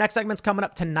leave it there. Next segment's coming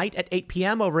up tonight at 8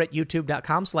 p.m. over at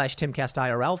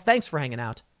youtube.com/TimCastIRL. Thanks for hanging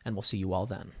out, and we'll see you all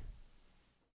then.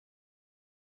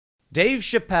 Dave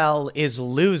Chappelle is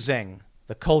losing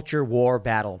the culture war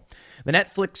battle. The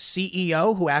Netflix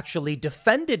CEO, who actually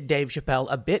defended Dave Chappelle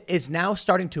a bit, is now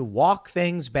starting to walk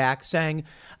things back, saying,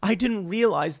 I didn't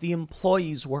realize the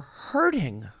employees were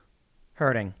hurting.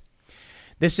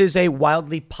 This is a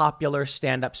wildly popular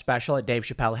stand-up special that Dave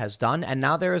Chappelle has done, and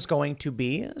now there is going to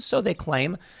be, so they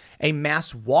claim, a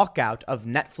mass walkout of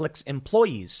Netflix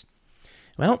employees.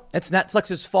 Well, it's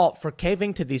Netflix's fault for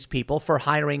caving to these people, for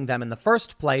hiring them in the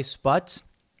first place, but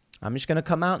I'm just going to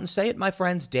come out and say it, my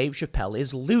friends. Dave Chappelle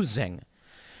is losing.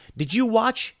 Did you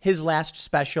watch his last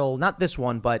special? Not this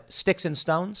one, but Sticks and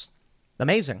Stones?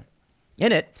 Amazing.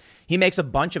 In it, he makes a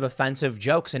bunch of offensive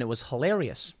jokes, and it was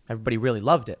hilarious. Everybody really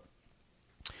loved it.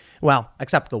 Well,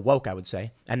 except the woke, I would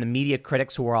say, and the media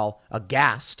critics who were all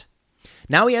aghast.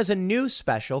 Now he has a new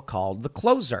special called The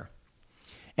Closer.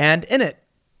 And in it,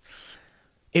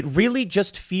 it really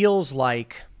just feels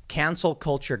like cancel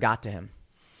culture got to him.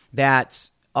 That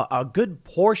a good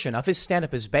portion of his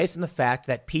stand-up is based on the fact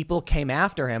that people came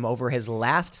after him over his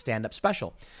last stand-up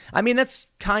special. I mean, that's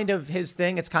kind of his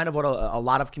thing. It's kind of what a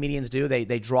lot of comedians do.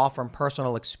 They draw from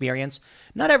personal experience.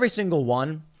 Not every single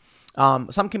one.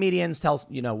 Some comedians tell,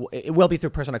 it will be through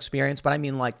personal experience, but I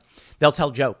mean, like, they'll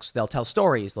tell jokes. They'll tell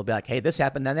stories. They'll be like, hey, this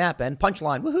happened, then that happened.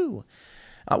 Punchline, woohoo.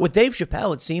 With Dave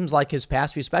Chappelle, it seems like his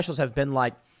past few specials have been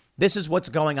like, this is what's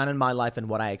going on in my life and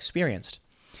what I experienced.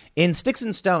 In Sticks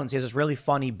and Stones, he has this really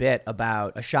funny bit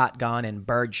about a shotgun and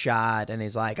birdshot, and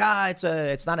he's like,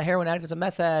 it's not a heroin addict, it's a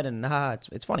meth head, and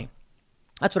it's funny.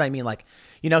 That's what I mean. Like,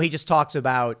 he just talks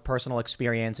about personal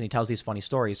experience and he tells these funny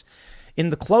stories. In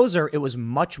The Closer, it was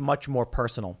much, much more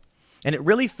personal. And it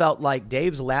really felt like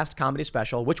Dave's last comedy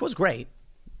special, which was great,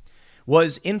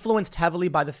 was influenced heavily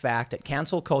by the fact that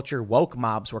cancel culture woke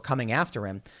mobs were coming after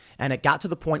him. And it got to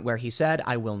the point where he said,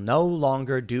 I will no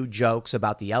longer do jokes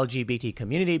about the LGBT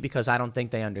community because I don't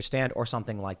think they understand, or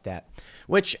something like that.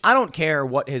 Which I don't care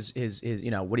what his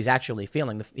what he's actually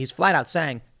feeling. He's flat out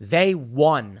saying they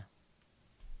won.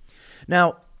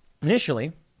 Now,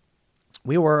 initially,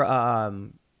 we were,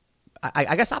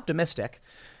 I guess, optimistic.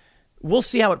 We'll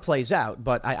see how it plays out.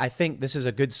 But I think this is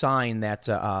a good sign that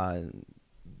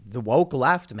the woke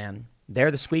left, man,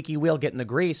 they're the squeaky wheel getting the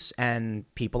grease, and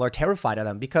people are terrified of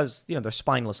them because, they're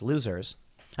spineless losers.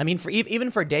 I mean,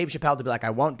 even for Dave Chappelle to be like, I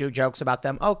won't do jokes about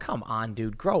them. Oh, come on,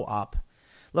 dude, grow up.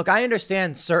 Look, I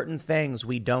understand certain things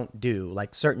we don't do,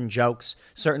 like certain jokes,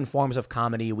 certain forms of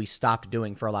comedy we stopped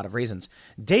doing for a lot of reasons.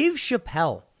 Dave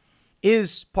Chappelle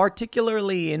is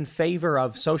particularly in favor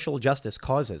of social justice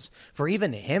causes. For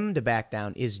even him to back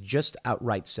down is just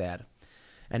outright sad.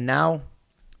 And now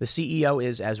the CEO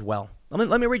is as well.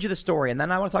 Let me read you the story, and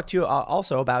then I want to talk to you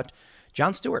also about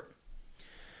Jon Stewart.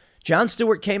 Jon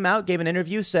Stewart came out, gave an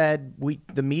interview, said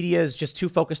the media is just too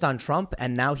focused on Trump,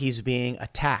 and now he's being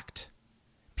attacked.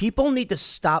 People need to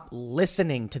stop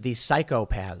listening to these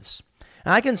psychopaths.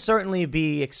 And I can certainly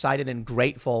be excited and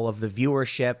grateful of the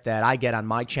viewership that I get on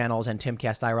my channels and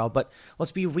Timcast IRL, but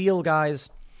let's be real, guys.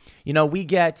 We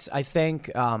get, I think,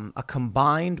 a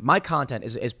combined, my content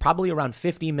is probably around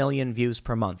 50 million views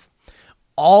per month.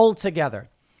 All together,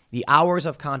 the hours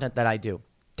of content that I do.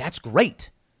 That's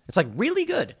great. It's like really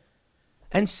good.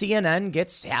 And CNN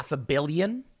gets 500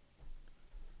 million.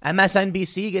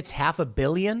 MSNBC gets 500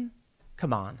 million.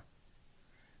 Come on.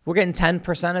 We're getting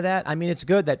 10% of that. I mean, it's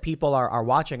good that people are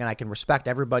watching, and I can respect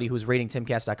everybody who's reading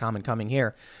timcast.com and coming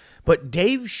here. But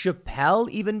Dave Chappelle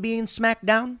even being smacked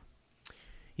down?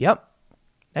 Yep.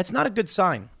 That's not a good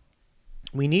sign.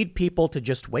 We need people to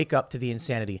just wake up to the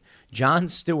insanity. Jon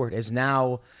Stewart is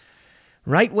now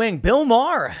right-wing. Bill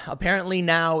Maher apparently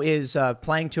now is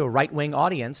playing to a right-wing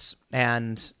audience,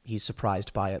 and he's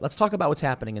surprised by it. Let's talk about what's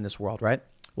happening in this world, right?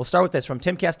 We'll start with this from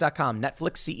timcast.com.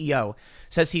 Netflix CEO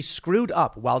says he screwed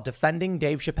up while defending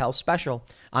Dave Chappelle's special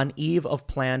on eve of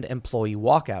planned employee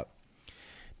walkout.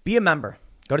 Be a member.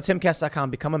 Go to timcast.com,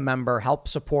 become a member, help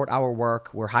support our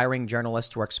work. We're hiring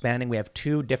journalists. We're expanding. We have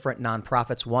 2 different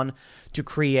nonprofits. One to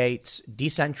create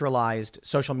decentralized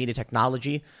social media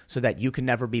technology so that you can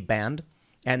never be banned.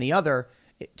 And the other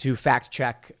to fact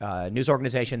check news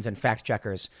organizations and fact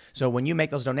checkers. So when you make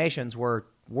those donations, we're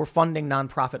funding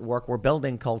nonprofit work. We're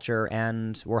building culture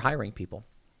and we're hiring people.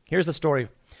 Here's the story.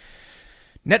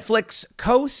 Netflix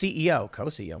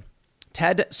co-CEO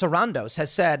Ted Sarandos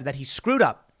has said that he screwed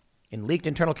up in leaked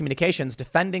internal communications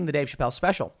defending the Dave Chappelle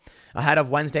special ahead of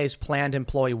Wednesday's planned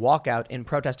employee walkout in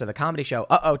protest of the comedy show.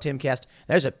 Timcast,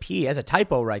 there's a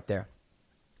typo right there.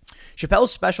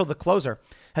 Chappelle's special, The Closer,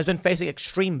 has been facing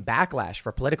extreme backlash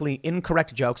for politically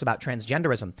incorrect jokes about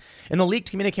transgenderism. In the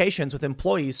leaked communications with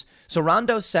employees,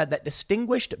 Sarandos said that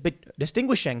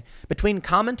distinguishing between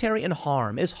commentary and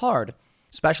harm is hard,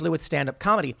 especially with stand-up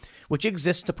comedy, which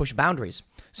exists to push boundaries.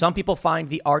 Some people find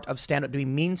the art of stand-up to be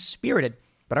mean-spirited,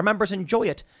 but our members enjoy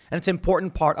it, and it's an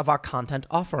important part of our content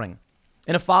offering.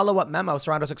 In a follow-up memo,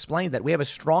 Sarandos explained that we have a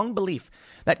strong belief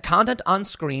that content on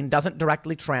screen doesn't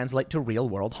directly translate to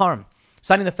real-world harm,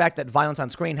 citing the fact that violence on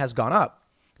screen has gone up.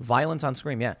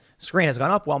 Screen has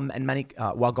gone up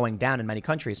while going down in many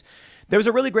countries. There was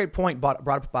a really great point brought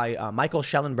up by Michael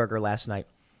Schellenberger last night,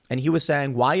 and he was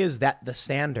saying, why is that the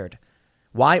standard?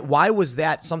 Why was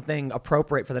that something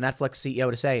appropriate for the Netflix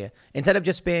CEO to say? Instead of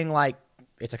just being like,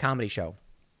 it's a comedy show.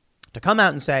 To come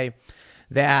out and say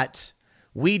that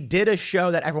we did a show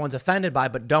that everyone's offended by,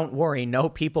 but don't worry, no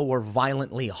people were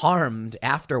violently harmed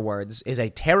afterwards is a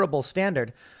terrible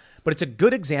standard. But it's a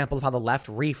good example of how the left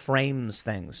reframes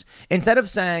things. Instead of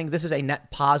saying this is a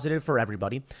net positive for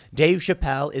everybody, Dave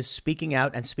Chappelle is speaking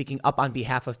out and speaking up on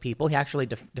behalf of people. He actually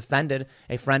defended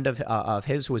a friend of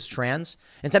his who was trans.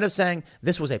 Instead of saying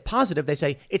this was a positive, they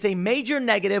say it's a major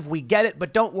negative. We get it,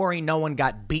 but don't worry, no one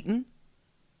got beaten.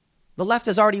 The left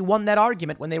has already won that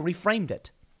argument when they reframed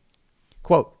it.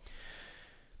 Quote,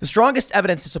 the strongest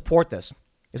evidence to support this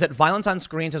is that violence on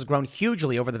screens has grown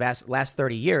hugely over the last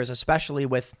 30 years, especially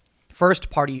with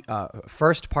first-person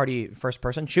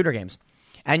shooter games.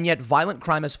 And yet violent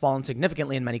crime has fallen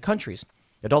significantly in many countries.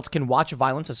 Adults can watch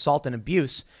violence, assault, and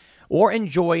abuse or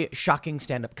enjoy shocking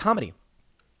stand-up comedy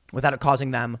without it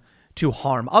causing them to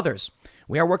harm others.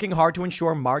 We are working hard to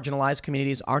ensure marginalized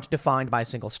communities aren't defined by a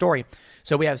single story.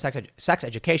 So we have Sex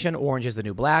Education, Orange is the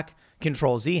New Black,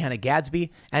 Control Z, Hannah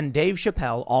Gadsby, and Dave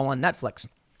Chappelle all on Netflix.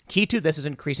 Key to this is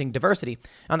increasing diversity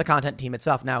on the content team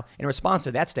itself. Now, in response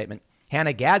to that statement,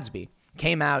 Hannah Gadsby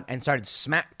came out and started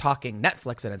smack-talking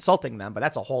Netflix and insulting them, but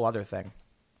that's a whole other thing.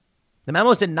 The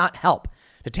memos did not help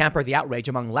to tamper the outrage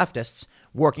among leftists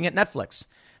working at Netflix.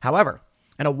 However,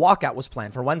 and a walkout was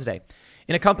planned for Wednesday.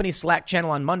 In a company's Slack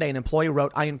channel on Monday, an employee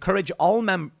wrote, I encourage all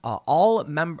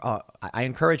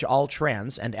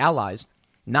trans and allies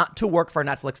not to work for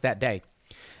Netflix that day.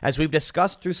 As we've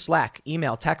discussed through Slack,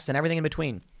 email, text, and everything in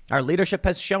between, our leadership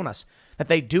has shown us that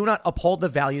they do not uphold the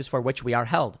values for which we are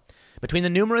held. Between the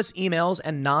numerous emails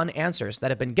and non-answers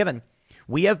that have been given,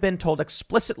 we have been told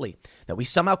explicitly that we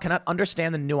somehow cannot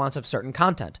understand the nuance of certain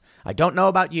content. I don't know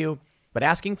about you, but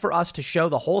asking for us to show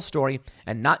the whole story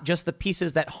and not just the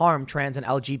pieces that harm trans and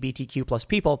LGBTQ plus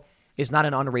people is not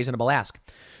an unreasonable ask.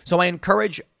 So I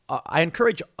encourage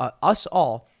us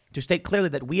all to state clearly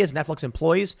that we as Netflix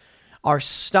employees are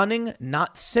stunning,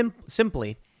 not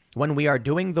simply when we are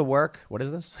doing the work. What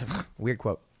is this? Weird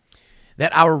quote.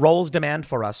 That our roles demand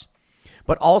for us,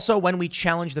 but also when we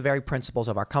challenge the very principles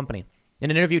of our company. In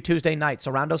an interview Tuesday night,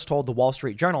 Sarandos told the Wall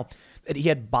Street Journal that he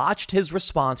had botched his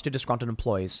response to disgruntled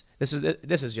employees. This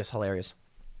is just hilarious.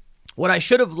 What I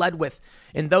should have led with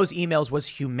in those emails was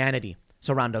humanity,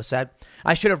 Sarandos said.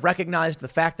 I should have recognized the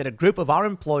fact that a group of our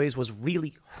employees was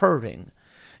really hurting.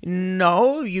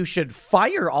 No, you should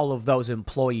fire all of those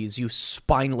employees, you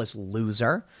spineless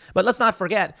loser. But let's not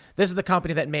forget, this is the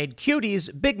company that made Cuties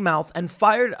big mouth and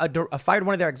fired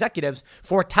one of their executives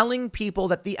for telling people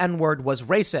that the N-word was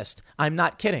racist. I'm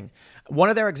not kidding. One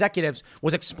of their executives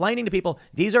was explaining to people,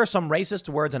 these are some racist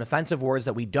words and offensive words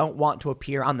that we don't want to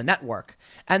appear on the network.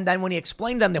 And then when he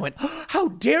explained them, they went, how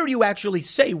dare you actually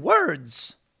say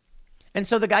words? And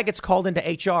so the guy gets called into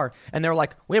HR and they're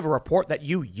like, we have a report that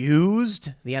you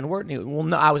used the N-word. Well,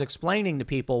 no, I was explaining to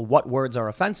people what words are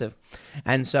offensive.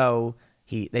 And so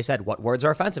they said, what words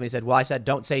are offensive? And he said, well, I said,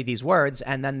 don't say these words.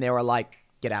 And then they were like,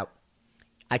 get out.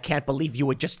 I can't believe you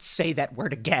would just say that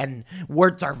word again.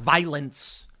 Words are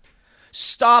violence.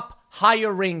 Stop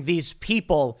hiring these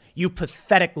people, you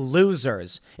pathetic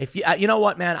losers. If you know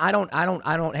what, man, I don't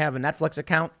have a Netflix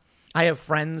account. I have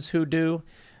friends who do,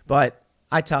 but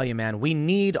I tell you, man, we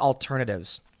need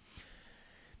alternatives.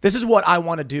 This is what I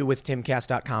want to do with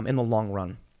timcast.com in the long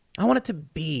run. I want it to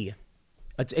be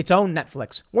its own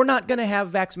Netflix. We're not going to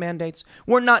have vax mandates.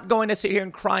 We're not going to sit here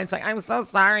and cry and say, I'm so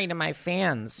sorry to my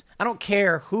fans. I don't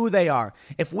care who they are.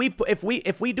 If we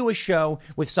do a show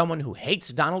with someone who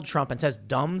hates Donald Trump and says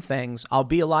dumb things, I'll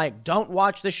be like, don't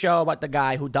watch the show about the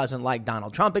guy who doesn't like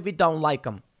Donald Trump if you don't like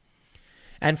him.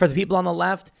 And for the people on the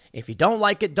left, if you don't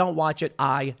like it, don't watch it.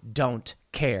 I don't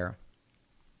care.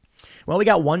 Well, we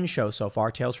got one show so far,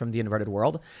 Tales from the Inverted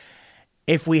World.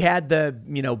 If we had the,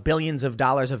 billions of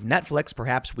dollars of Netflix,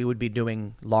 perhaps we would be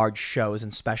doing large shows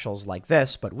and specials like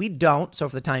this, but we don't. So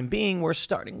for the time being, we're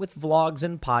starting with vlogs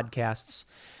and podcasts.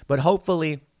 But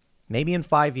hopefully, maybe in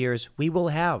 5 years, we will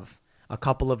have a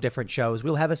couple of different shows.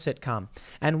 We'll have a sitcom,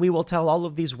 and we will tell all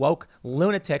of these woke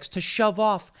lunatics to shove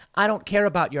off. I don't care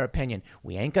about your opinion.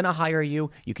 We ain't going to hire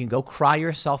you. You can go cry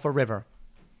yourself a river.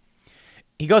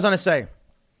 He goes on to say,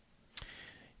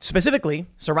 specifically,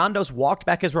 Sarandos walked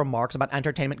back his remarks about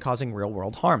entertainment causing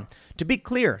real-world harm. To be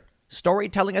clear,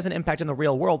 storytelling has an impact in the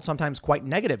real world, sometimes quite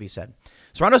negative, he said.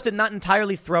 Sarandos did not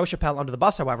entirely throw Chappelle under the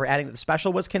bus, however, adding that the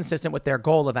special was consistent with their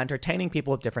goal of entertaining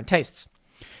people with different tastes.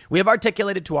 We have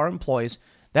articulated to our employees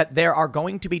that there are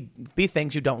going to be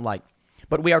things you don't like,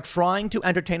 but we are trying to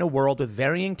entertain a world with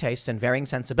varying tastes and varying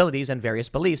sensibilities and various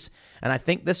beliefs, and I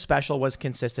think this special was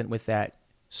consistent with that.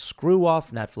 Screw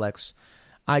off Netflix.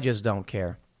 I just don't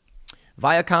care.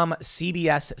 Viacom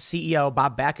CBS CEO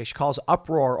Bob Bakish calls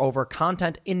uproar over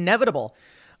content inevitable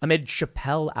amid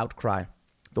Chappelle outcry.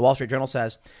 The Wall Street Journal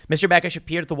says, Mr. Bakish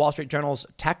appeared at the Wall Street Journal's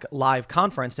Tech Live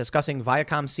conference discussing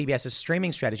Viacom CBS's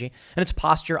streaming strategy and its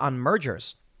posture on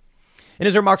mergers. In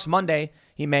his remarks Monday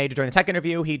he made during the tech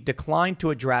interview, he declined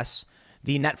to address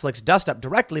the Netflix dust-up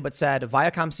directly, but said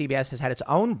Viacom CBS has had its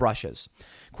own brushes.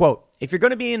 Quote, if you're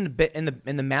going to be in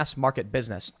the mass market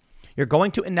business, you're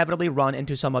going to inevitably run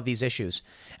into some of these issues,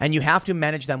 and you have to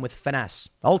manage them with finesse.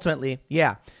 Ultimately,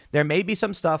 yeah, there may be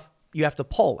some stuff you have to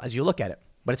pull as you look at it,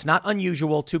 but it's not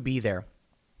unusual to be there.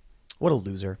 What a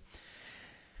loser.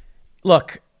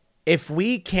 Look, if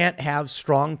we can't have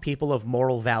strong people of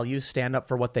moral values stand up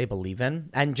for what they believe in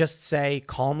and just say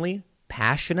calmly,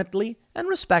 passionately, and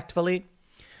respectfully,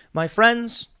 my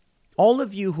friends, all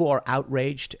of you who are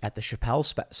outraged at the Chappelle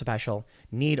special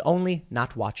need only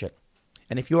not watch it.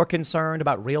 And if you're concerned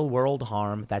about real world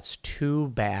harm, that's too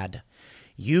bad.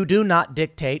 You do not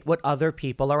dictate what other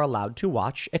people are allowed to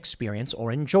watch, experience,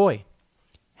 or enjoy.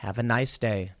 Have a nice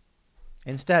day.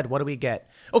 Instead, what do we get?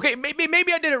 Okay, maybe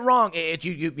I did it wrong.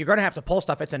 You're going to have to pull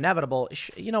stuff. It's inevitable.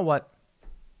 You know what?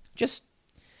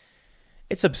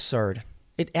 It's absurd.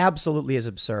 It absolutely is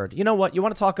absurd. You know what? You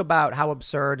want to talk about how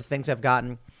absurd things have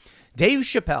gotten? Dave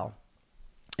Chappelle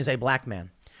is a black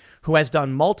man who has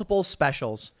done multiple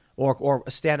specials or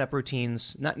stand-up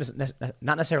routines, not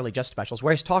necessarily just specials,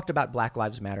 where he's talked about Black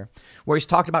Lives Matter, where he's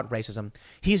talked about racism.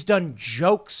 He's done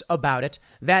jokes about it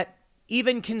that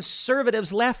even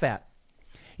conservatives laugh at.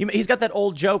 He's got that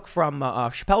old joke from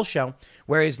Chappelle's show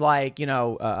where he's like,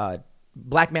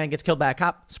 black man gets killed by a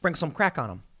cop, sprinkle some crack on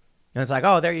him. And it's like,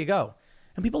 oh, there you go.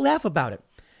 And people laugh about it.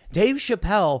 Dave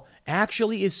Chappelle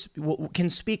actually can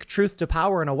speak truth to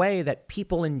power in a way that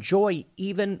people enjoy,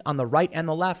 even on the right and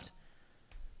the left.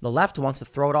 The left wants to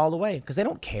throw it all away because they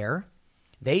don't care.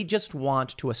 They just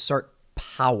want to assert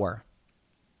power.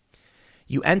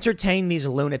 You entertain these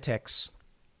lunatics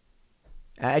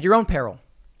at your own peril.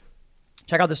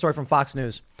 Check out this story from Fox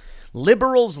News.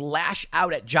 Liberals lash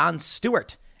out at Jon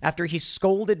Stewart after he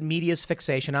scolded media's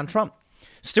fixation on Trump.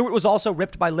 Stewart was also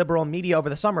ripped by liberal media over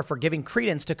the summer for giving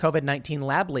credence to COVID-19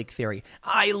 lab leak theory.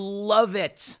 I love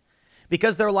it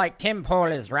because they're like, Tim Pool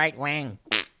is right wing.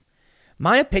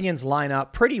 My opinions line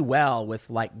up pretty well with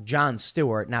like Jon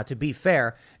Stewart. Now, to be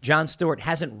fair, Jon Stewart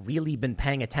hasn't really been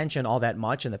paying attention all that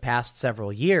much in the past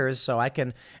several years, so I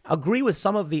can agree with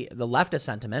some of the leftist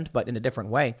sentiment, but in a different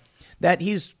way, that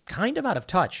he's kind of out of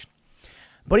touch.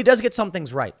 But he does get some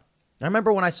things right. I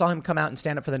remember when I saw him come out and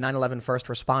stand up for the 9/11 first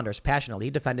responders passionately. He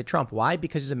defended Trump. Why?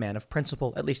 Because he's a man of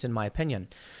principle, at least in my opinion.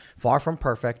 Far from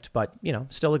perfect, but,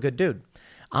 still a good dude.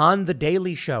 On The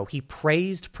Daily Show, he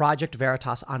praised Project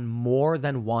Veritas on more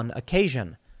than one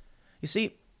occasion. You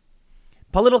see,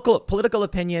 political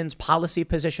opinions, policy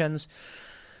positions,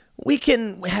 we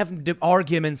can have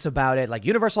arguments about it, like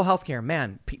universal health care.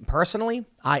 Man, personally,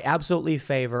 I absolutely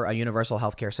favor a universal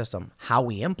health care system. How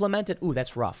we implement it,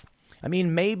 that's rough. I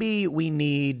mean, maybe we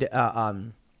need,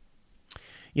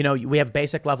 we have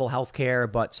basic level health care,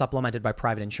 but supplemented by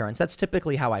private insurance. That's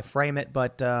typically how I frame it,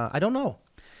 but I don't know.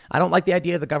 I don't like the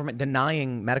idea of the government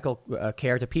denying medical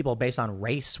care to people based on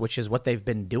race, which is what they've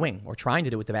been doing or trying to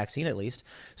do with the vaccine, at least.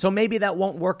 So maybe that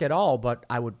won't work at all, but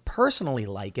I would personally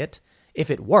like it if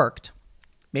it worked.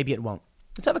 Maybe it won't.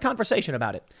 Let's have a conversation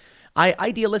about it.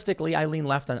 Idealistically, I lean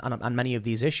left on many of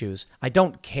these issues. I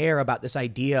don't care about this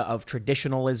idea of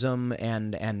traditionalism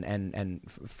and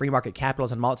free market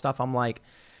capitalism and all that stuff. I'm like,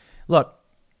 look,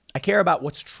 I care about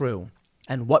what's true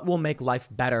and what will make life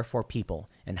better for people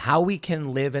and how we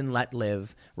can live and let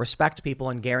live, respect people,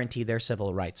 and guarantee their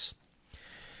civil rights.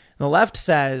 The left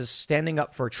says standing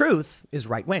up for truth is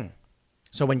right wing.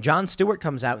 So when Jon Stewart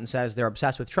comes out and says they're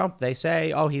obsessed with Trump, they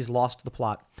say, he's lost the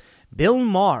plot. Bill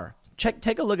Maher,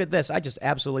 take a look at this. I just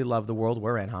absolutely love the world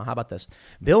we're in, huh? How about this?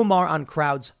 Bill Maher on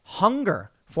crowd's hunger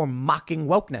for mocking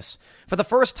wokeness. For the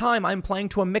first time, I'm playing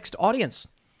to a mixed audience.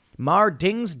 Maher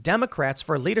dings Democrats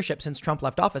for leadership since Trump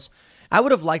left office. I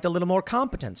would have liked a little more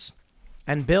competence.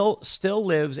 And Bill still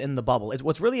lives in the bubble.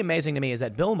 What's really amazing to me is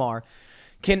that Bill Maher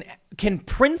can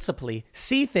principally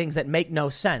see things that make no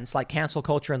sense, like cancel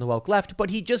culture and the woke left, but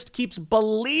he just keeps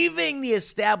believing the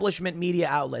establishment media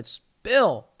outlets.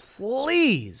 Bill,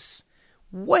 please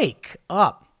wake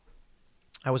up.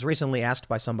 I was recently asked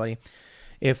by somebody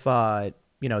if,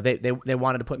 they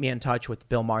wanted to put me in touch with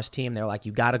Bill Maher's team. They're like,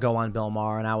 you got to go on Bill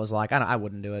Maher. And I was like, I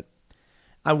wouldn't do it.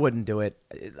 I wouldn't do it.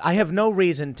 I have no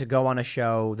reason to go on a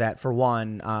show that, for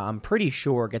one, I'm pretty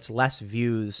sure gets less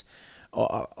views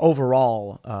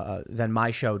overall than my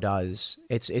show does.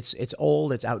 It's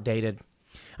old. It's outdated.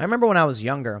 I remember when I was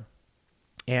younger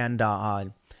and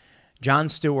Jon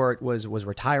Stewart was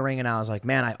retiring, and I was like,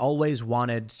 man, I always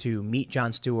wanted to meet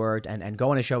Jon Stewart and go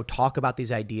on a show, talk about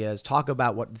these ideas, talk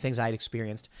about what the things I had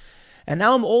experienced. And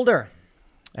now I'm older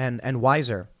and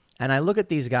wiser. And I look at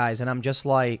these guys and I'm just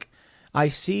like, I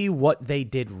see what they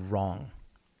did wrong.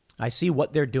 I see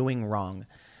what they're doing wrong.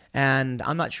 And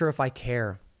I'm not sure if I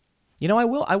care. I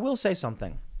will say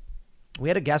something. We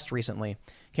had a guest recently,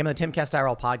 came on the Timcast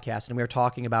IRL podcast, and we were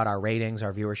talking about our ratings,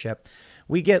 our viewership.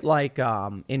 We get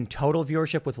in total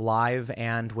viewership with live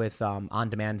and with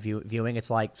on-demand viewing, it's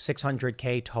like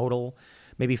 600K total,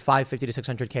 maybe 550 to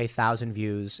 600K, 1,000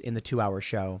 views in the 2-hour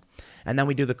show. And then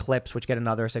we do the clips, which get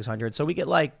another 600. So we get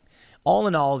all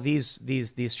in all, these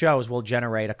shows will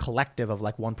generate a collective of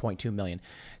 1.2 million.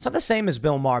 It's not the same as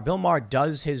Bill Maher. Bill Maher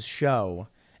does his show,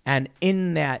 and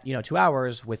in that 2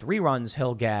 hours with reruns,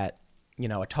 he'll get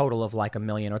a total of 1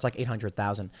 million, or it's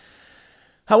 800,000.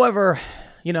 However,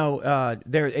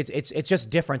 it's just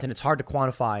different and it's hard to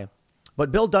quantify.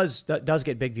 But Bill does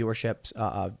get big viewership.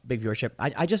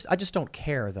 I just don't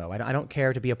care, though. I don't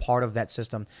care to be a part of that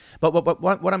system. But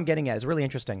what I'm getting at is really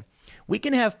interesting. We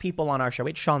can have people on our show. We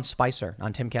had Sean Spicer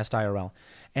on Timcast IRL,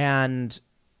 and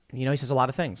he says a lot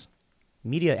of things.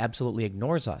 Media absolutely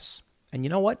ignores us, and you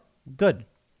know what? Good.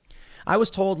 I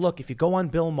was told, look, if you go on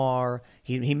Bill Maher,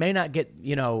 he may not get,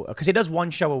 because he does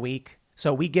one show a week.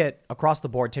 So we get across the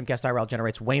board, Timcast IRL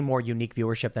generates way more unique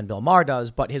viewership than Bill Maher does,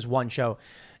 but his one show,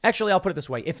 actually, I'll put it this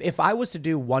way. If I was to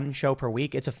do one show per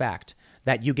week, it's a fact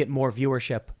that you get more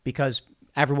viewership because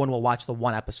everyone will watch the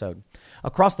one episode.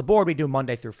 Across the board, we do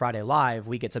Monday through Friday live.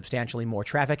 We get substantially more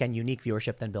traffic and unique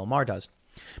viewership than Bill Maher does.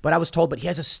 But I was told, but he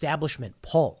has establishment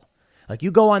pull.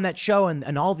 You go on that show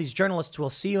and all these journalists will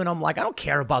see you. And I'm like, I don't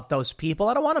care about those people.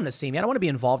 I don't want them to see me. I don't want to be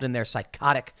involved in their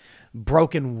psychotic,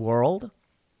 broken world.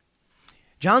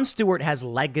 Jon Stewart has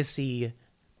legacy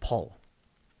pull.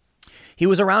 He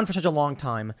was around for such a long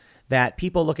time that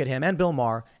people look at him and Bill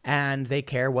Maher and they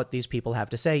care what these people have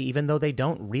to say, even though they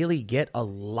don't really get a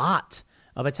lot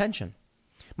of attention.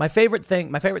 My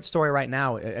favorite story right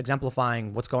now,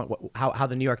 exemplifying how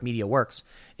the New York media works,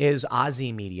 is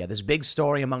Aussie media. This big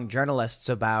story among journalists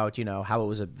about, how it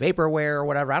was a vaporware or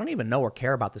whatever. I don't even know or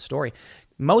care about the story.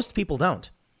 Most people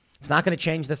don't. It's not going to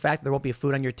change the fact that there won't be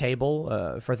food on your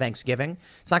table for Thanksgiving.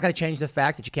 It's not going to change the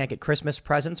fact that you can't get Christmas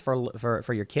presents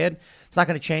for your kid. It's not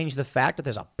going to change the fact that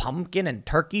there's a pumpkin and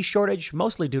turkey shortage,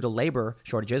 mostly due to labor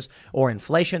shortages or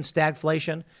inflation,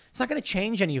 stagflation. It's not going to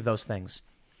change any of those things.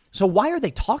 So why are they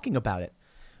talking about it?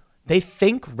 They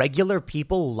think regular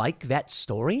people like that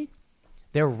story?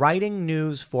 They're writing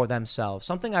news for themselves,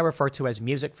 something I refer to as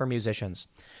music for musicians.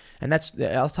 And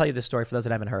I'll tell you this story for those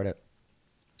that haven't heard it.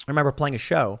 I remember playing a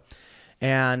show,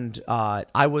 and I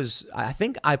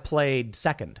think I played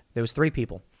second. There was 3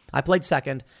 people. I played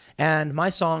second, and my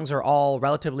songs are all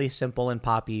relatively simple and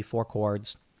poppy, 4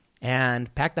 chords,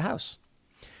 and packed the house.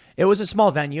 It was a small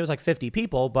venue. It was like 50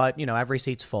 people, but, every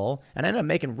seat's full, and I ended up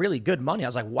making really good money. I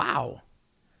was like, wow.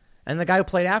 And the guy who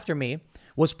played after me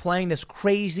was playing this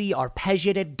crazy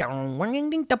arpeggiated,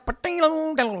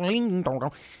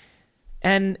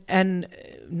 and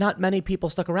not many people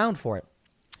stuck around for it.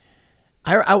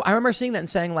 I remember seeing that and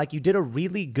saying, like, you did a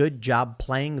really good job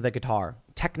playing the guitar.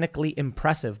 Technically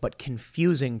impressive, but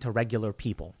confusing to regular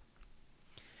people.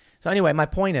 So anyway, my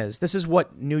point is, this is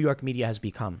what New York media has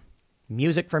become.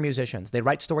 Music for musicians. They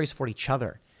write stories for each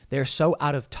other. They're so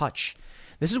out of touch.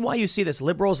 This is why you see this.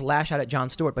 Liberals lash out at Jon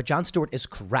Stewart, but Jon Stewart is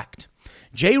correct.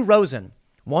 Jay Rosen,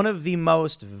 one of the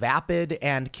most vapid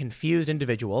and confused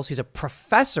individuals, he's a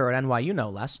professor at NYU, no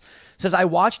less, says, I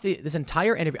watched this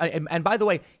entire interview. And by the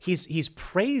way, he's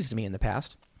praised me in the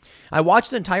past. I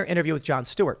watched the entire interview with Jon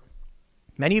Stewart.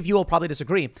 Many of you will probably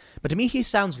disagree, but to me, he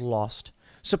sounds lost,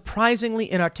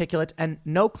 surprisingly inarticulate, and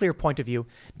no clear point of view,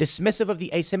 dismissive of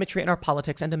the asymmetry in our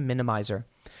politics, and a minimizer.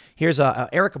 Here's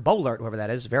Eric Boehlert, whoever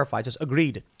that is, verified, says,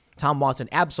 agreed. Tom Watson,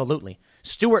 absolutely.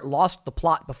 Stewart lost the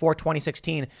plot before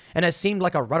 2016 and has seemed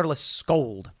like a rudderless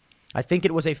scold. I think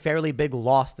it was a fairly big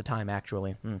loss at the time,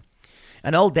 actually.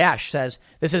 And L Dash says,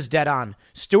 this is dead on.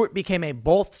 Stewart became a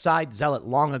both sides zealot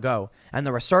long ago, and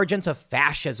the resurgence of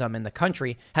fascism in the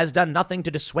country has done nothing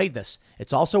to dissuade this.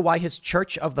 It's also why his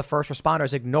Church of the First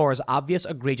Responders ignores obvious,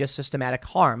 egregious, systematic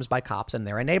harms by cops and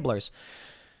their enablers.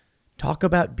 Talk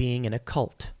about being in a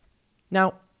cult.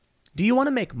 Now, do you want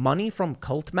to make money from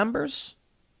cult members?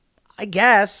 I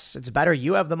guess it's better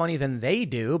you have the money than they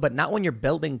do, but not when you're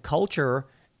building culture,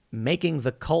 making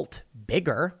the cult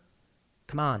bigger.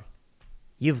 Come on.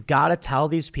 You've got to tell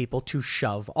these people to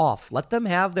shove off. Let them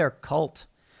have their cult,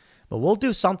 but we'll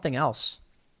do something else.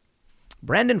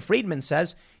 Brandon Friedman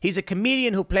says he's a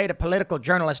comedian who played a political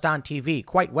journalist on TV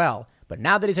quite well, but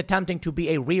now that he's attempting to be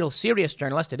a real serious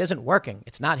journalist, it isn't working.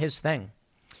 It's not his thing.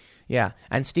 Yeah,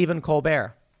 and Stephen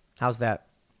Colbert. How's that?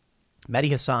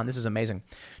 Mehdi Hassan, this is amazing.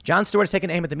 Jon Stewart has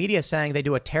taken aim at the media, saying they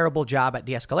do a terrible job at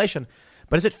de-escalation.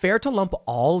 But is it fair to lump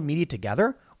all media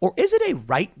together? Or is it a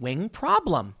right-wing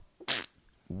problem?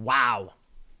 Wow.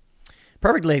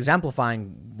 Perfectly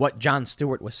exemplifying what Jon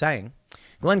Stewart was saying.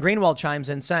 Glenn Greenwald chimes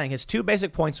in saying his 2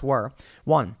 basic points were,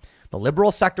 1, the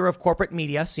liberal sector of corporate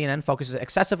media, CNN, focuses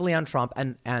excessively on Trump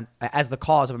and as the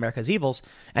cause of America's evils.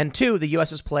 And 2, the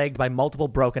U.S. is plagued by multiple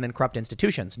broken and corrupt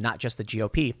institutions, not just the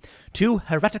GOP. 2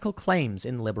 heretical claims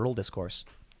in liberal discourse.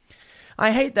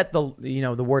 I hate that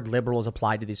the word liberal is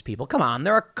applied to these people. Come on,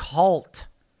 they're a cult.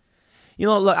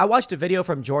 Look, I watched a video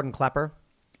from Jordan Klepper,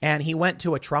 and he went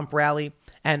to a Trump rally,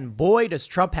 and boy, does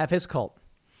Trump have his cult.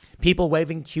 People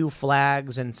waving Q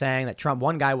flags and saying that Trump,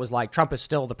 one guy was like, Trump is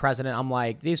still the president. I'm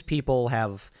like, these people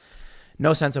have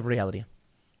no sense of reality.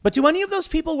 But do any of those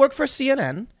people work for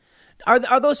CNN?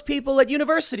 Are those people at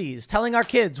universities telling our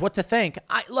kids what to think?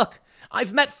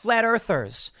 I've met flat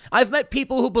earthers. I've met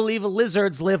people who believe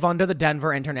lizards live under the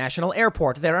Denver International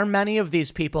Airport. There are many of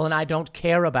these people, and I don't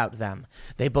care about them.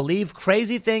 They believe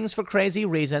crazy things for crazy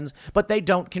reasons, but they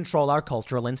don't control our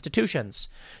cultural institutions.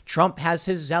 Trump has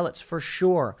his zealots for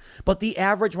sure, but the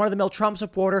average run-of-the-mill Trump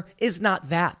supporter is not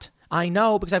that. I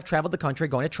know because I've traveled the country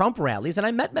going to Trump rallies, and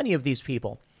I met many of these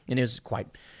people. And it was quite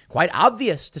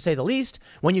obvious, to say the least.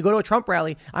 When you go to a Trump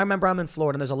rally, I remember I'm in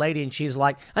Florida and there's a lady and she's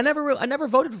like, I never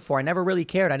voted before. I never really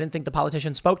cared. I didn't think the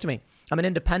politicians spoke to me. I'm an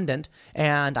independent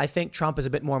and I think Trump is a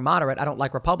bit more moderate. I don't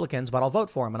like Republicans, but I'll vote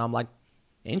for him. And I'm like,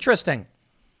 interesting.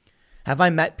 Have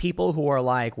I met people who are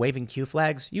like waving Q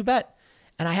flags? You bet.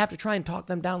 And I have to try and talk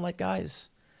them down like guys.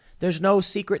 There's no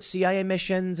secret CIA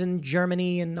missions in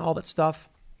Germany and all that stuff.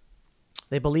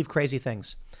 They believe crazy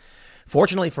things.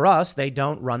 Fortunately for us, they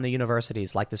don't run the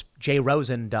universities like this Jay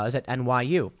Rosen does at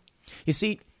NYU. You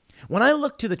see, when I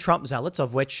look to the Trump zealots,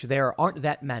 of which there aren't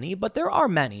that many, but there are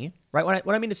many, right?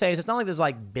 What I mean to say is it's not like there's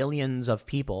like billions of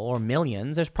people or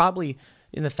millions. There's probably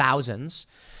in the thousands.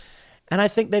 And I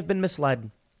think they've been misled.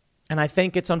 And I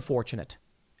think it's unfortunate.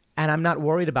 And I'm not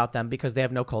worried about them because they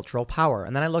have no cultural power.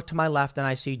 And then I look to my left and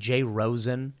I see Jay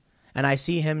Rosen and I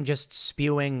see him just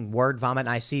spewing word vomit,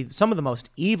 and I see some of the most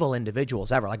evil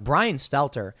individuals ever. Like Brian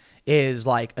Stelter is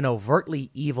like an overtly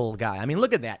evil guy. I mean,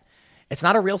 look at that. It's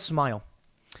not a real smile.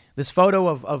 This photo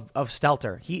of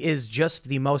Stelter, he is just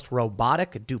the most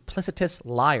robotic, duplicitous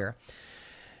liar.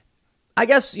 I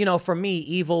guess, for me,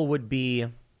 evil would be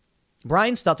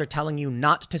Brian Stelter telling you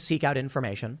not to seek out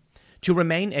information, to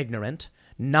remain ignorant,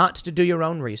 not to do your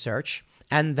own research,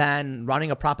 and then running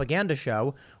a propaganda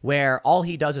show where all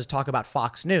he does is talk about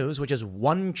Fox News, which is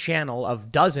one channel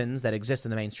of dozens that exist in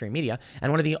the mainstream media,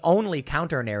 and one of the only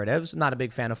counter narratives. Not a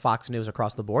big fan of Fox News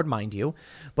across the board, mind you,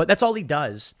 but that's all he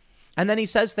does. And then he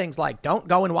says things like, don't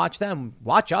go and watch them,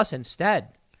 watch us instead.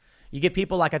 You get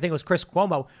people like, I think it was Chris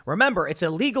Cuomo. Remember, it's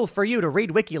illegal for you to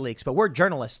read WikiLeaks, but we're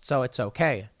journalists, so it's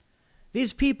okay.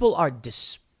 These people are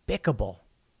despicable.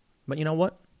 But you know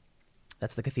what?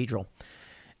 That's the cathedral.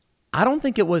 I don't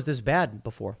think it was this bad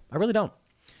before. I really don't.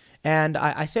 And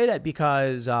I say that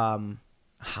because I'm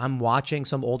watching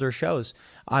some older shows.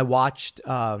 I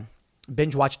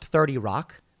binge watched 30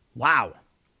 Rock. Wow.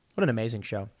 What an amazing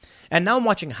show. And now I'm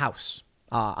watching House.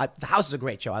 The House is a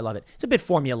great show. I love it. It's a bit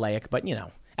formulaic, but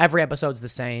every episode's the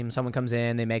same. Someone comes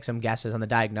in, they make some guesses on the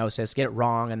diagnosis, get it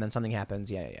wrong, and then something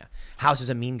happens. Yeah. House is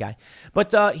a mean guy.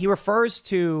 But he refers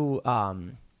to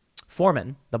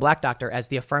Foreman, the black doctor, as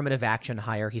the affirmative action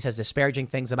hire. He says disparaging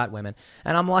things about women.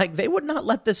 And I'm like, they would not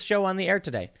let this show on the air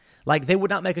today. Like, they would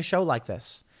not make a show like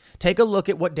this. Take a look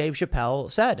at what Dave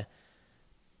Chappelle said.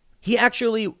 He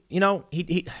actually, but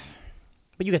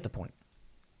you get the point.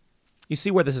 You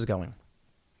see where this is going.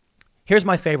 Here's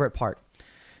my favorite part.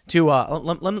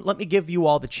 Let me give you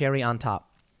all the cherry on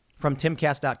top from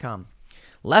timcast.com.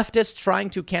 Leftist trying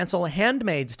to cancel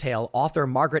Handmaid's Tale author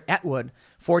Margaret Atwood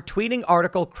for tweeting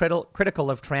article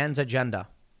critical of trans agenda.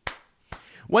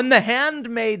 When The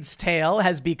Handmaid's Tale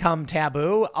has become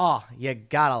taboo, you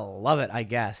gotta love it, I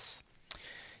guess.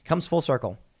 Comes full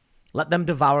circle. Let them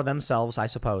devour themselves, I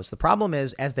suppose. The problem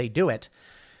is, as they do it,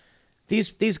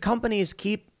 these companies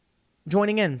keep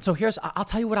joining in. So I'll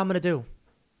tell you what I'm going to do.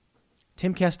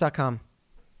 Timcast.com.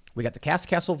 We got the Cast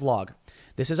Castle vlog.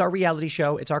 This is our reality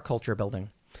show. It's our culture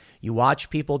building. You watch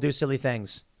people do silly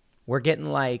things. We were getting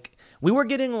like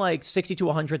 60 to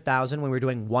 100,000 when we were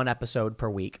doing one episode per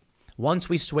week. Once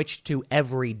we switched to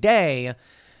every day,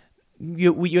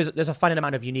 there's a finite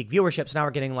amount of unique viewership. So now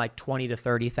we're getting like 20 to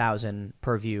 30,000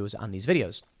 per views on these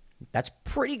videos. That's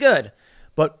pretty good.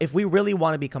 But if we really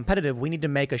want to be competitive, we need to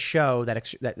make a show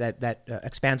that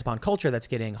expands upon culture that's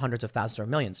getting hundreds of thousands or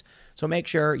millions. So make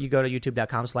sure you go to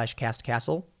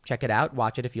youtube.com/castcastle. Check it out.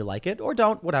 Watch it if you like it, or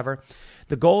don't, whatever.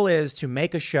 The goal is to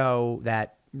make a show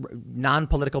that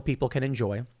non-political people can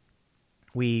enjoy.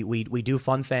 We do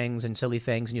fun things and silly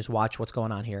things and just watch what's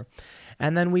going on here.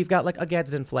 And then we've got like a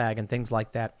Gadsden flag and things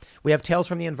like that. We have Tales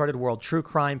from the Inverted World, true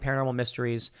crime, paranormal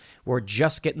mysteries. We're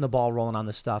just getting the ball rolling on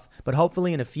this stuff. But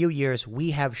hopefully in a few years,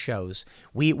 we have shows.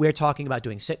 We're talking about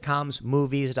doing sitcoms,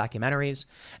 movies, documentaries.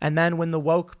 And then when the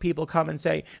woke people come and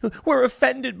say, we're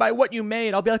offended by what you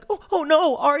made, I'll be like, oh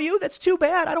no, are you? That's too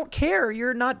bad. I don't care.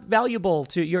 You're not valuable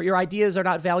to your ideas are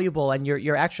not valuable. And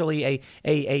you're actually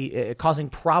a causing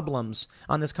problems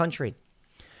on this country.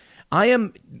 I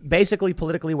am basically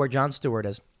politically where Jon Stewart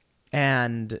is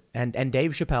and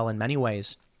Dave Chappelle in many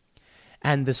ways.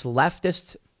 And this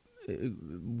leftist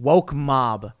woke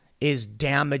mob is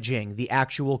damaging the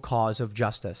actual cause of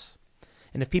justice.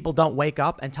 And if people don't wake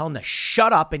up and tell them to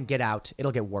shut up and get out,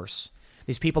 it'll get worse.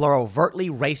 These people are overtly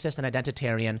racist and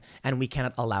identitarian, and we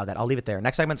cannot allow that. I'll leave it there.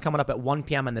 Next segment's coming up at 1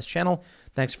 p.m. on this channel.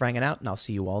 Thanks for hanging out, and I'll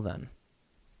see you all then.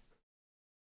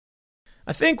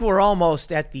 I think we're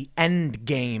almost at the end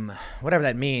game, whatever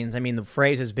that means. I mean, the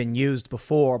phrase has been used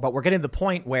before, but we're getting to the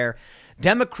point where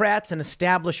Democrats and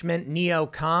establishment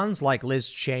neocons like Liz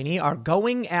Cheney are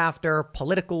going after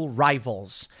political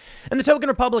rivals. And the token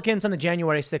Republicans on the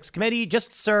January 6th committee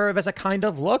just serve as a kind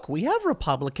of, look, we have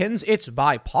Republicans. It's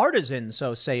bipartisan,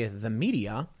 so say the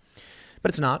media. But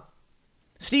it's not.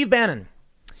 Steve Bannon.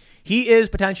 He is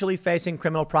potentially facing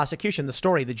criminal prosecution. The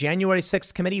story, the January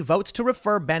 6th committee votes to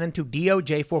refer Bannon to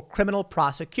DOJ for criminal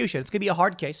prosecution. It's going to be a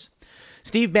hard case.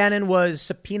 Steve Bannon was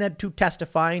subpoenaed to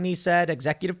testify, and he said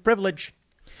executive privilege.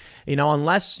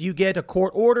 Unless you get a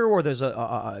court order or there's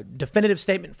a definitive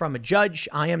statement from a judge,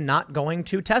 I am not going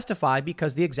to testify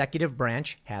because the executive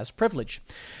branch has privilege.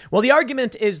 Well, the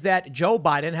argument is that Joe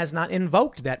Biden has not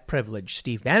invoked that privilege.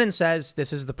 Steve Bannon says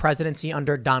this is the presidency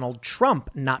under Donald Trump,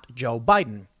 not Joe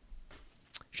Biden.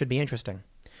 Should be interesting.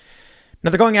 Now,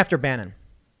 they're going after Bannon.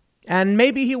 And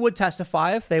maybe he would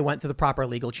testify if they went through the proper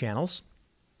legal channels.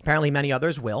 Apparently, many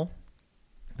others will.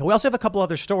 But we also have a couple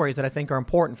other stories that I think are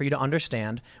important for you to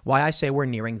understand why I say we're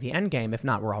nearing the end game. If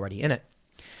not, we're already in it.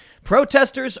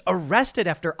 Protesters arrested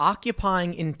after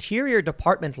occupying Interior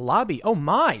Department lobby. Oh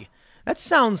my, that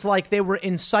sounds like they were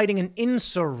inciting an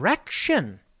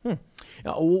insurrection.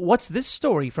 What's this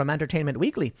story from Entertainment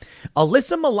Weekly?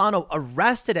 Alyssa Milano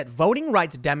arrested at voting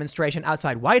rights demonstration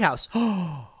outside White House.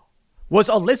 Was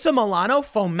Alyssa Milano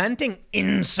fomenting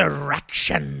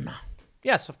insurrection?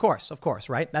 Yes, of course,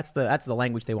 right? That's the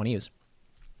language they want to use.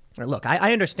 Look,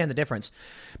 I understand the difference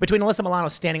between Alyssa Milano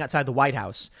standing outside the White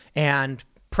House and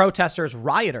protesters,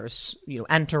 rioters,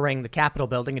 entering the Capitol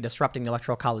building and disrupting the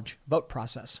Electoral College vote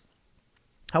process.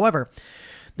 However,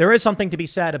 there is something to be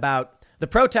said about the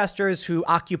protesters who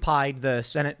occupied the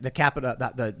Senate, the Capitol,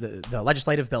 the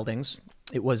legislative buildings.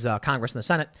 It was Congress and the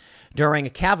Senate during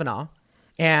Kavanaugh,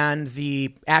 and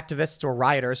the activists or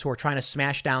rioters who were trying to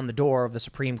smash down the door of the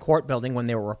Supreme Court building when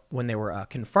they were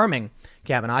confirming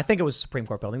Kavanaugh. I think it was the Supreme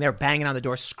Court building. They were banging on the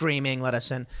door, screaming, "Let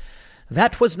us in."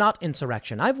 That was not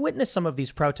insurrection. I've witnessed some of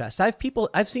these protests.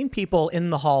 I've seen people in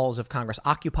the halls of Congress,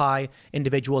 Occupy,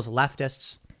 individuals,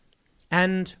 leftists,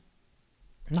 and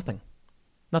nothing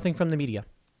from the media.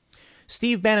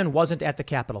 Steve Bannon wasn't at the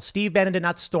Capitol. Steve Bannon did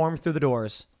not storm through the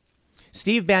doors.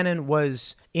 Steve Bannon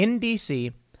was in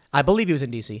D.C. I believe he was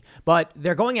in D.C., but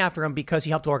they're going after him because he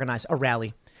helped organize a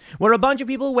rally where a bunch of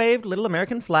people waved little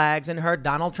American flags and heard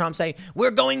Donald Trump say,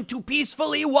 "We're going to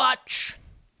peacefully watch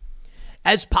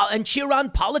and cheer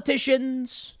on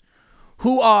politicians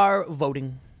who are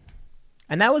voting."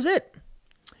 And that was it.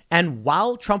 And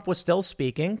while Trump was still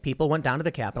speaking, people went down to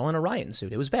the Capitol and a riot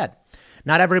ensued. It was bad.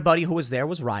 Not everybody who was there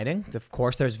was rioting. Of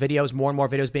course, there's more and more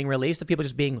videos being released of people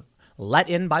just being let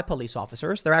in by police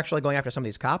officers. They're actually going after some of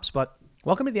these cops, but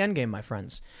welcome to the end game, my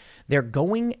friends. They're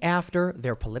going after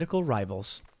their political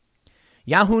rivals.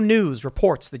 Yahoo News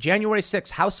reports the January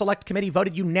 6th House Select Committee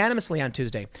voted unanimously on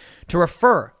Tuesday to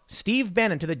refer Steve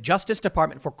Bannon to the Justice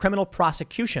Department for criminal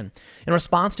prosecution in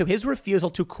response to his refusal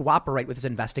to cooperate with his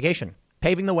investigation,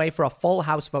 paving the way for a full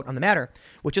House vote on the matter,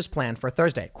 which is planned for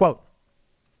Thursday. Quote,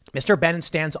 "Mr. Bannon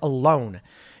stands alone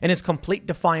in his complete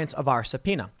defiance of our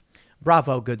subpoena."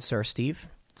 Bravo, good sir, Steve.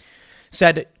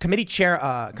 Said Committee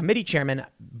Chairman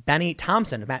Benny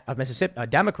Thompson of Mississippi, a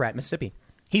Democrat, Mississippi.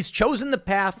 He's chosen the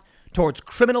path towards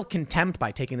criminal contempt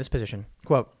by taking this position.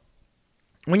 Quote,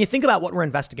 "When you think about what we're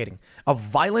investigating, a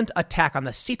violent attack on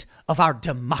the seat of our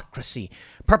democracy,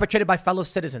 perpetrated by fellow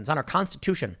citizens on our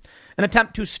Constitution, an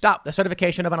attempt to stop the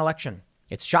certification of an election,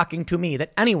 it's shocking to me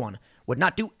that anyone would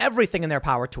not do everything in their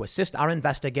power to assist our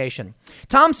investigation.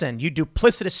 Thompson, you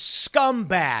duplicitous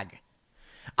scumbag.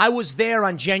 I was there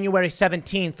on January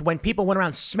 17th when people went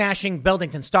around smashing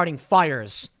buildings and starting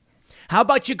fires. How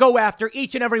about you go after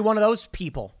each and every one of those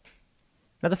people?"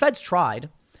 Now, the feds tried,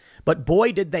 but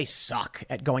boy, did they suck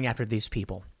at going after these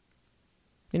people.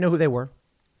 You know who they were?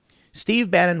 Steve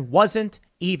Bannon wasn't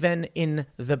even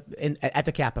at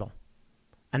the Capitol,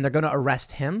 and they're going to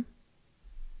arrest him.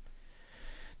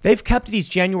 They've kept these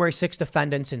January 6th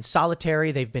defendants in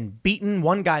solitary. They've been beaten.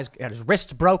 One guy's got his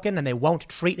wrist broken, and they won't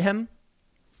treat him.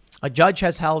 A judge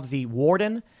has held the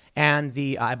warden and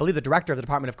I believe the director of the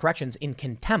Department of Corrections in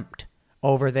contempt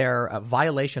over their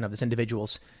violation of this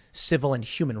individual's civil and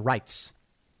human rights.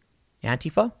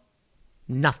 Antifa?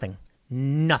 Nothing.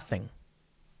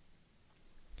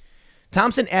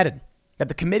 Thompson added that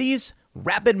the committee's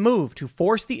rapid move to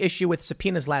force the issue with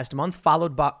subpoenas last month,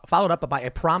 followed up by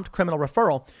a prompt criminal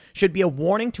referral, should be a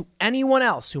warning to anyone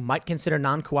else who might consider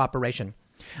non-cooperation.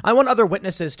 I want other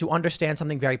witnesses to understand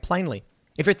something very plainly.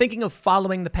 If you're thinking of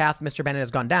following the path Mr. Bannon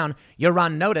has gone down, you're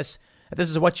on notice that this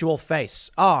is what you will face.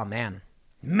 Oh, man.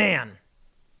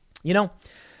 You know,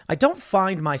 I don't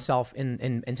find myself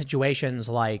in situations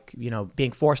like,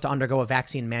 being forced to undergo a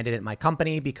vaccine mandate at my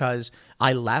company because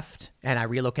I left and I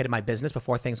relocated my business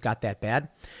before things got that bad.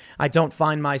 I don't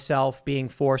find myself being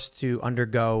forced to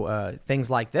undergo things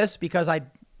like this because I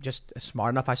just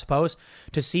smart enough, I suppose,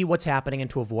 to see what's happening and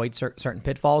to avoid certain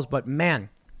pitfalls. But man,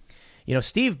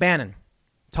 Steve Bannon,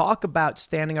 talk about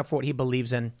standing up for what he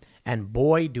believes in. And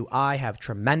boy, do I have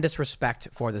tremendous respect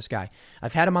for this guy.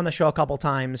 I've had him on the show a couple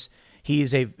times.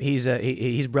 He's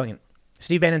brilliant.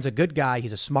 Steve Bannon's a good guy.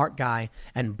 He's a smart guy.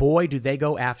 And boy, do they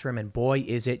go after him. And boy,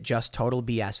 is it just total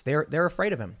BS. They're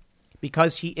afraid of him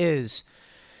because he's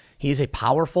a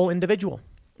powerful individual.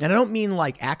 And I don't mean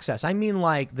like access. I mean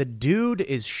like the dude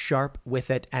is sharp with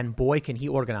it. And boy, can he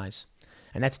organize.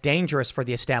 And that's dangerous for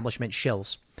the establishment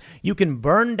shills. You can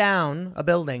burn down a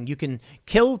building. You can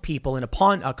kill people in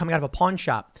coming out of a pawn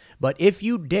shop. But if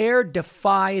you dare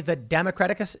defy the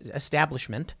Democratic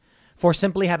establishment for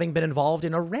simply having been involved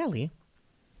in a rally,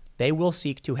 they will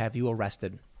seek to have you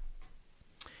arrested.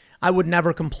 I would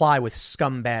never comply with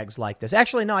scumbags like this.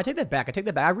 Actually, no, I take that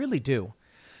back. I really do.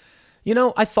 You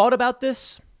know, I thought about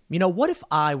this. You know, what if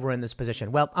I were in this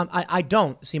position? Well, I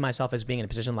don't see myself as being in a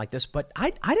position like this, but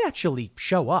I'd actually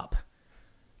show up.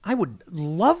 I would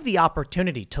love the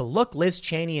opportunity to look Liz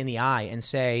Cheney in the eye and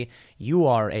say, you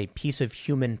are a piece of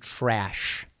human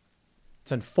trash.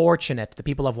 It's unfortunate the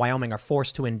people of Wyoming are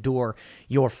forced to endure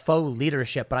your faux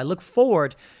leadership, but I look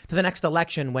forward to the next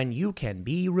election when you can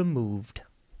be removed.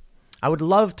 I would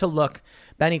love to look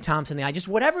Benny Thompson in the eye, just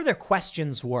whatever their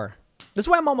questions were. This is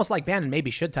why I'm almost like Bannon maybe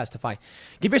should testify.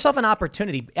 Give yourself an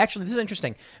opportunity. Actually, this is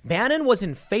interesting. Bannon was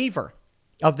in favor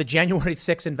of the January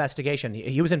 6th investigation.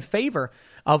 He was in favor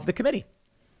of the committee.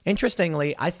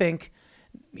 Interestingly, I think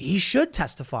he should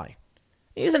testify.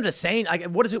 He isn't just saying,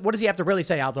 what does he have to really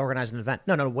say? I'll organize an event.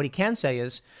 No. What he can say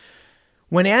is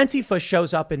when Antifa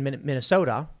shows up in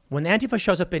Minnesota, when Antifa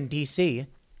shows up in D.C.,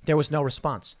 there was no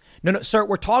response. No, sir,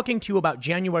 we're talking to you about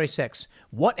January 6th.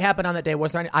 What happened on that day?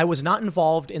 I was not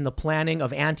involved in the planning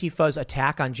of Antifa's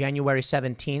attack on January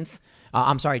 17th.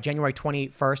 January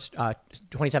 21st,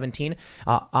 2017,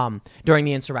 during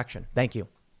the insurrection. Thank you.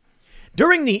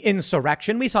 During the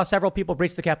insurrection, we saw several people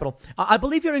breach the Capitol. I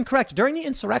believe you're incorrect. During the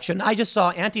insurrection, I just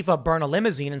saw Antifa burn a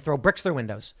limousine and throw bricks through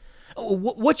windows.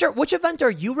 Which event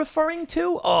are you referring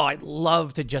to? Oh, I'd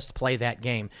love to just play that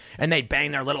game. And they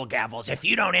bang their little gavels. If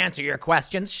you don't answer your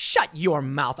questions, shut your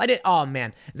mouth. Oh,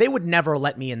 man, they would never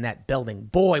let me in that building.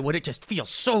 Boy, would it just feel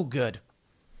so good.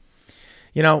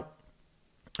 You know,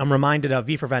 I'm reminded of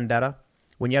V for Vendetta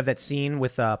when you have that scene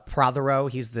with Prothero.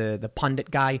 He's the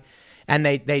pundit guy. And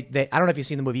they I don't know if you've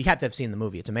seen the movie. You have to have seen the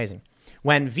movie. It's amazing.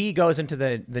 When V goes into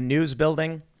the news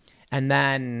building and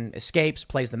then escapes,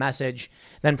 plays the message.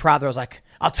 Then Prothero's like,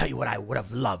 I'll tell you what I would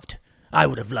have loved. I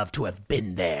would have loved to have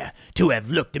been there, to have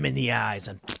looked him in the eyes.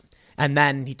 And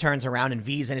then he turns around and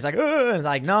V's and he's like, ugh. And he's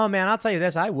like, no, man, I'll tell you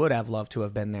this. I would have loved to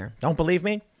have been there. Don't believe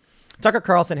me? Tucker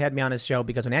Carlson had me on his show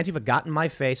because when Antifa got in my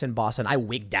face in Boston, I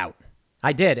wigged out.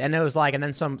 I did. And it was like, and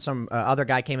then some other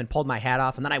guy came and pulled my hat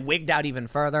off and then I wigged out even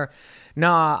further.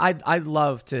 Nah, I'd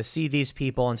love to see these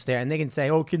people and stare and they can say,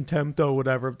 oh, contempt or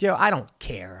whatever. You know, I don't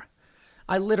care.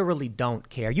 I literally don't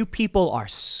care. You people are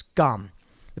scum.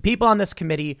 The people on this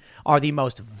committee are the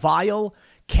most vile,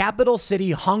 capital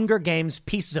city Hunger Games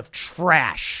pieces of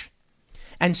trash.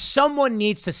 And someone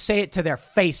needs to say it to their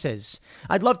faces.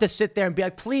 I'd love to sit there and be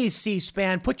like, please,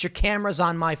 C-SPAN, put your cameras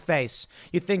on my face.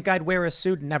 You think I'd wear a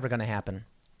suit? Never going to happen.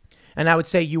 And I would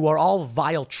say you are all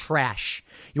vile trash.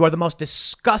 You are the most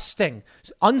disgusting,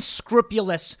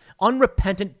 unscrupulous,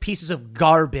 unrepentant pieces of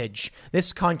garbage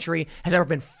this country has ever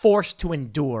been forced to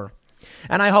endure.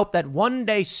 And I hope that one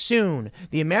day soon,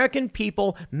 the American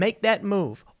people make that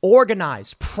move,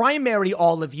 organize, primary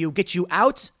all of you, get you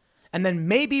out, and then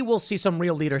maybe we'll see some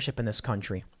real leadership in this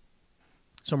country.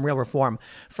 Some real reform.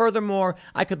 Furthermore,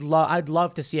 I'd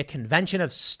love to see a convention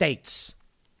of states.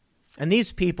 And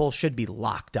these people should be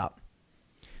locked up.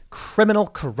 Criminal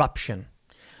corruption.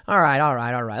 All right.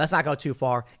 Let's not go too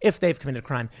far. If they've committed a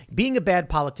crime, being a bad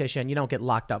politician, you don't get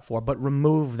locked up for, but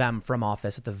remove them from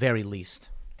office at the very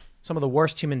least. Some of the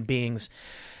worst human beings.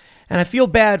 And I feel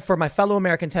bad for my fellow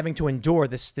Americans having to endure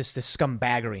this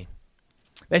scumbaggery.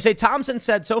 They say Thompson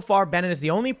said so far Bannon is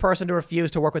the only person to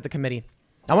refuse to work with the committee.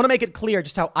 I want to make it clear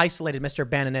just how isolated Mr.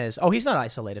 Bannon is. Oh, he's not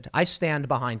isolated. I stand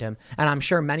behind him, and I'm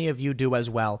sure many of you do as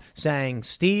well, saying,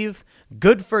 Steve,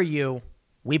 good for you.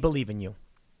 We believe in you.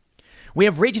 We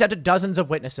have reached out to dozens of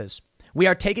witnesses. We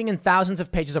are taking in thousands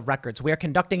of pages of records. We are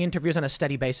conducting interviews on a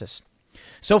steady basis.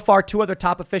 So far, two other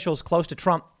top officials close to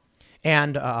Trump,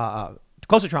 former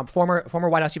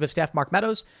White House Chief of Staff Mark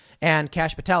Meadows and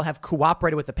Kash Patel, have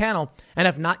cooperated with the panel and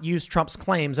have not used Trump's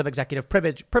claims of executive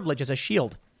privilege as a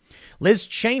shield. Liz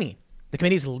Cheney, the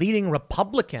committee's leading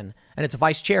Republican and its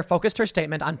vice chair, focused her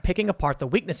statement on picking apart the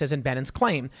weaknesses in Bannon's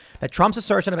claim that Trump's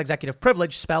assertion of executive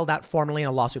privilege, spelled out formally in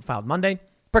a lawsuit filed Monday,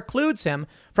 precludes him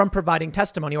from providing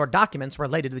testimony or documents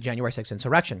related to the January 6th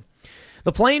insurrection.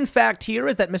 The plain fact here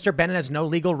is that Mr. Bannon has no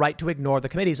legal right to ignore the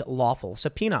committee's lawful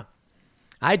subpoena.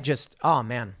 This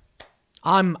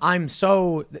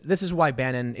is why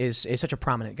Bannon is such a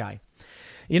prominent guy.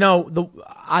 You know,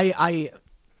 I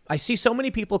see so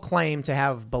many people claim to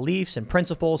have beliefs and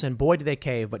principles, and boy, do they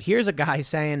cave. But here's a guy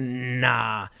saying,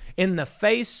 nah, in the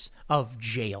face of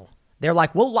jail. They're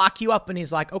like, we'll lock you up. And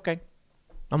he's like, okay.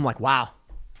 I'm like, wow.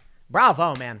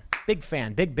 Bravo, man. Big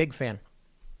fan. Big fan.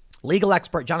 Legal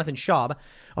expert Jonathan Schaub,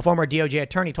 a former DOJ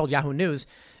attorney, told Yahoo News,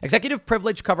 executive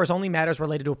privilege covers only matters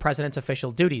related to a president's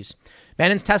official duties.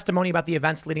 Bannon's testimony about the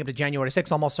events leading up to January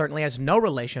 6 almost certainly has no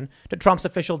relation to Trump's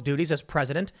official duties as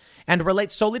president and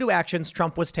relates solely to actions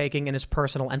Trump was taking in his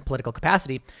personal and political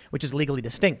capacity, which is legally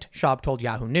distinct, Schaub told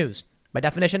Yahoo News. By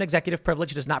definition, executive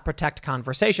privilege does not protect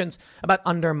conversations about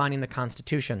undermining the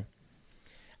Constitution.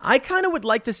 I kind of would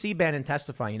like to see Bannon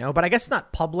testify, but I guess it's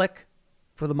not public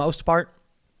for the most part.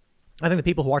 I think the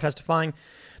people who are testifying,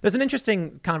 there's an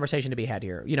interesting conversation to be had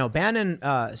here. Bannon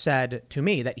said to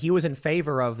me that he was in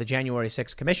favor of the January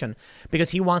 6th commission because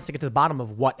he wants to get to the bottom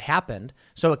of what happened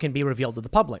so it can be revealed to the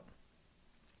public.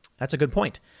 That's a good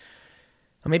point.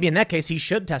 Well, maybe in that case, he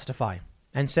should testify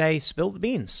and say, spill the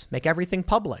beans, make everything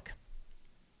public.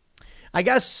 I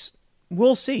guess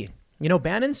we'll see.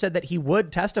 Bannon said that he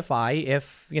would testify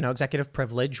if, executive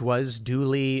privilege was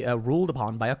duly ruled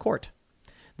upon by a court.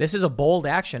 This is a bold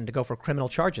action to go for criminal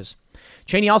charges.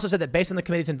 Cheney also said that based on the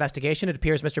committee's investigation, it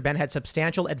appears Mr. Bannon had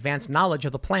substantial advanced knowledge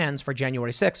of the plans for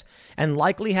January 6th and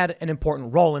likely had an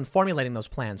important role in formulating those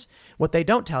plans. What they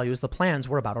don't tell you is the plans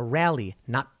were about a rally,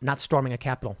 not storming a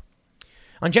Capitol.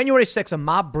 On January 6th, a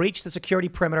mob breached the security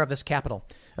perimeter of this Capitol,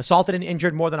 assaulted and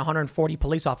injured more than 140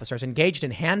 police officers, engaged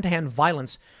in hand-to-hand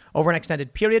violence over an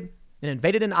extended period, and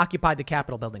invaded and occupied the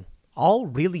Capitol building. All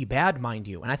really bad, mind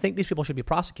you, and I think these people should be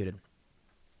prosecuted.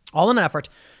 All in an effort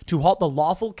to halt the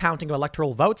lawful counting of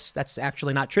electoral votes. That's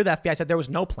actually not true. The FBI said there was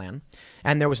no plan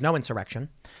and there was no insurrection.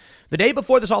 The day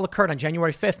before this all occurred on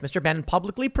January 5th, Mr. Bannon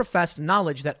publicly professed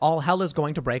knowledge that all hell is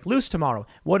going to break loose tomorrow.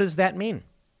 What does that mean?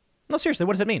 No, seriously,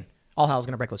 what does it mean? All hell is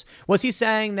going to break loose. Was he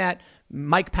saying that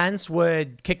Mike Pence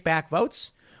would kick back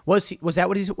votes? Was that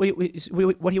what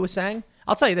he was saying?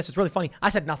 I'll tell you this. It's really funny. I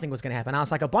said nothing was going to happen. I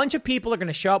was like, a bunch of people are going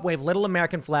to show up, wave little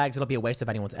American flags. It'll be a waste of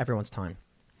everyone's time.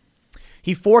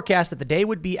 He forecast that the day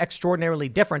would be extraordinarily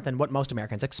different than what most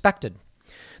Americans expected.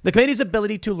 The committee's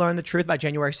ability to learn the truth by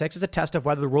January 6th is a test of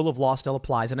whether the rule of law still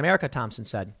applies in America, Thompson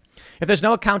said. If there's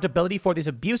no accountability for these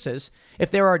abuses, if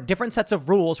there are different sets of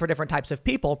rules for different types of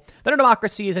people, then our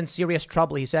democracy is in serious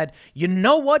trouble, he said. You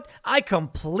know what? I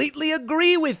completely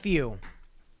agree with you.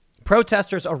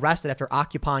 Protesters arrested after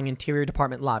occupying Interior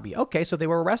Department lobby. Okay, so they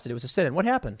were arrested. It was a sit-in. What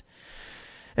happened?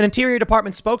 An Interior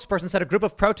Department spokesperson said a group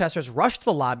of protesters rushed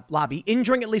the lobby,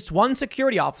 injuring at least one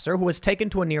security officer who was taken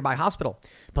to a nearby hospital.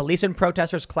 Police and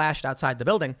protesters clashed outside the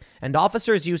building, and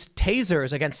officers used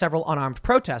tasers against several unarmed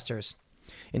protesters.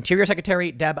 Interior Secretary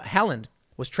Deb Haaland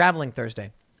was traveling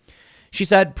Thursday. She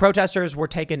said protesters were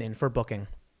taken in for booking.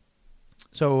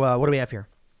 So what do we have here?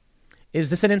 Is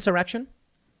this an insurrection?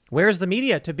 Where's the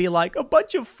media to be like, a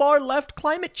bunch of far-left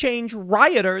climate change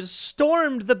rioters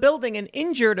stormed the building and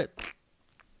injured...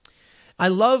 I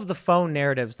love the phone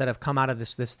narratives that have come out of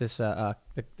the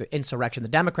insurrection. The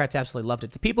Democrats absolutely loved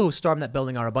it. The people who stormed that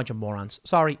building are a bunch of morons.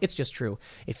 Sorry, it's just true.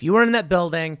 If you were in that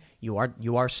building, you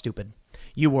are stupid.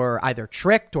 You were either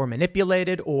tricked or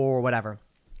manipulated or whatever.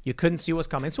 You couldn't see what was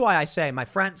coming. That's why I say, my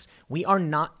friends, we are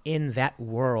not in that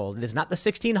world. It is not the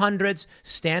 1600s.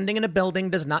 Standing in a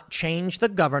building does not change the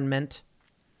government.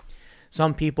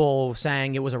 Some people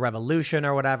saying it was a revolution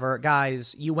or whatever.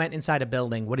 Guys, you went inside a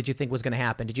building. What did you think was going to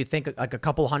happen? Did you think like a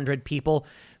couple hundred people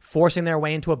forcing their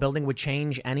way into a building would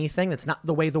change anything? That's not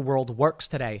the way the world works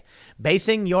today.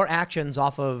 Basing your actions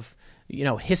off of,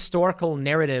 historical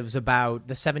narratives about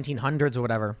the 1700s or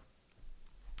whatever.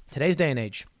 Today's day and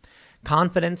age,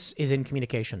 confidence is in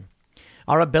communication.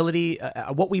 Our ability,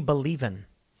 what we believe in.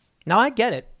 Now, I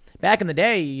get it. Back in the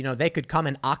day, they could come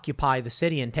and occupy the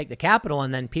city and take the Capitol,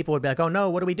 and then people would be like, oh, no,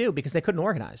 what do we do? Because they couldn't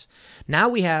organize. Now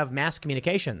we have mass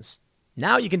communications.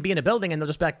 Now you can be in a building, and they'll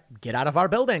just be like, get out of our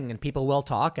building, and people will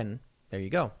talk, and there you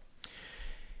go.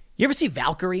 You ever see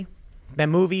Valkyrie? That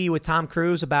movie with Tom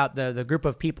Cruise about the group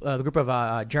of people, the group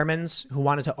of Germans who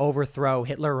wanted to overthrow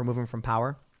Hitler, remove him from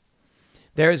power?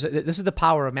 This is the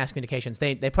power of mass communications.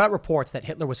 They put out reports that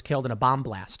Hitler was killed in a bomb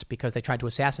blast because they tried to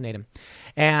assassinate him.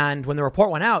 And when the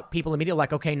report went out, people immediately were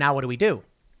like, okay, now what do we do?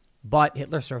 But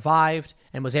Hitler survived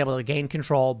and was able to gain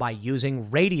control by using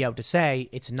radio to say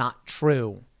it's not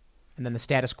true. And then the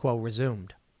status quo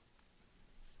resumed.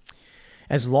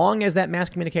 As long as that mass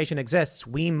communication exists,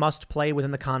 we must play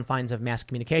within the confines of mass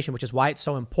communication, which is why it's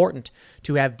so important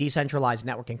to have decentralized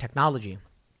networking technology.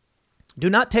 Do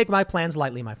not take my plans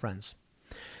lightly, my friends.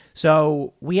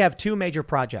 So we have two major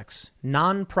projects,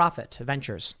 nonprofit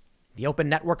ventures the Open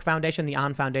Network Foundation, the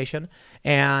On Foundation,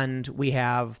 and we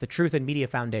have the Truth and Media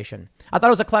Foundation. I thought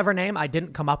it was a clever name. I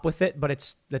didn't come up with it, but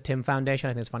it's the Tim Foundation.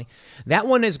 I think it's funny. That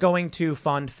one is going to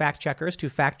fund fact checkers to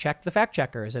fact check the fact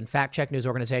checkers and fact check news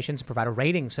organizations, provide a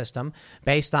rating system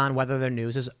based on whether their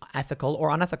news is ethical or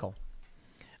unethical.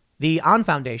 The On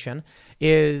Foundation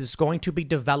is going to be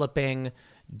developing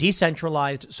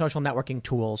decentralized social networking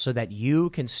tools so that you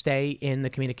can stay in the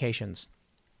communications.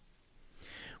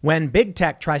 When big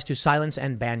tech tries to silence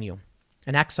and ban you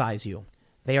and excise you,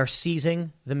 they are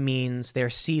seizing the means, they're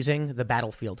seizing the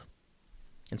battlefield.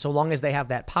 And so long as they have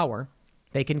that power,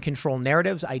 they can control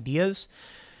narratives, ideas,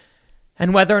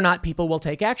 and whether or not people will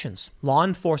take actions. Law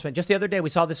enforcement, just the other day we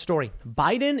saw this story.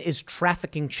 Biden is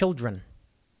trafficking children.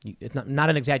 It's not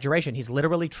an exaggeration. He's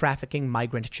literally trafficking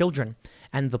migrant children,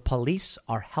 and the police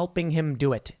are helping him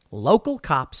do it. Local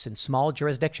cops in small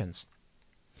jurisdictions.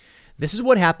 This is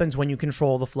what happens when you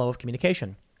control the flow of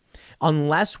communication.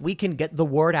 Unless we can get the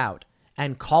word out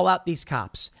and call out these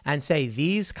cops and say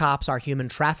these cops are human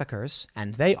traffickers,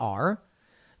 and they are,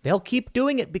 they'll keep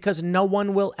doing it because no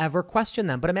one will ever question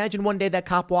them. But imagine one day that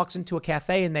cop walks into a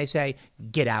cafe and they say,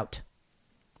 get out.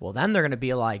 Well, then they're going to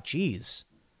be like, geez.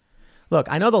 Look,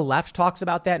 I know the left talks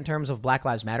about that in terms of Black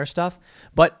Lives Matter stuff,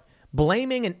 but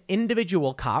blaming an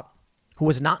individual cop who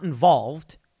was not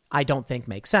involved, I don't think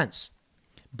makes sense.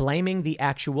 Blaming the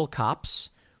actual cops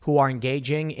who are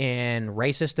engaging in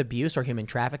racist abuse or human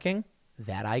trafficking,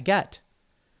 that I get.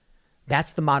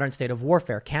 That's the modern state of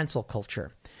warfare, cancel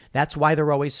culture. That's why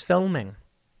they're always filming.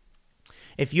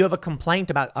 If you have a complaint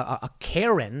about a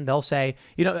Karen, they'll say,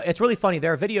 you know, it's really funny.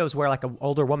 There are videos where like an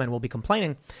older woman will be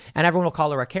complaining and everyone will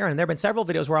call her a Karen. There have been several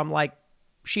videos where I'm like,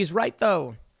 she's right,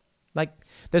 though. Like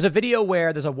there's a video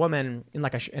where there's a woman in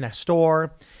in a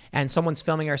store and someone's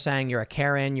filming her saying you're a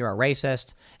Karen, you're a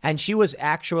racist. And she was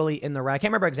actually in the right. I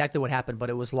can't remember exactly what happened, but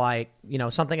it was like, you know,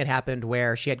 something had happened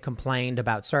where she had complained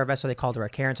about service. So they called her a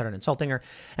Karen, started insulting her.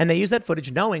 And they use that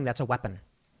footage knowing that's a weapon.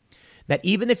 That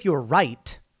even if you're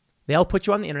right, they'll put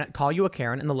you on the internet, call you a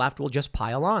Karen, and the left will just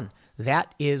pile on.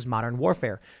 That is modern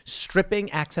warfare,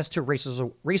 stripping access to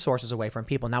resources away from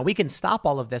people. Now, we can stop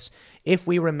all of this if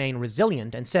we remain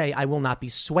resilient and say, I will not be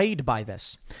swayed by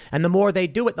this. And the more they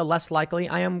do it, the less likely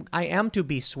I am to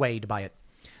be swayed by it.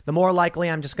 The more likely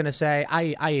I'm just going to say,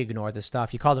 I ignore this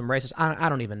stuff. You call them racist. I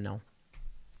don't even know.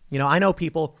 You know, I know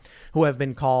people who have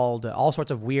been called all sorts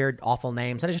of weird, awful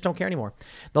names, and I just don't care anymore.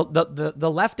 The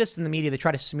leftists in the media, they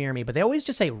try to smear me, but they always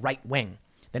just say right wing.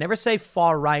 They never say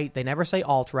far right. They never say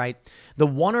alt right. The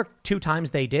one or two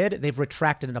times they did, they've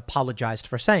retracted and apologized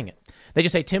for saying it. They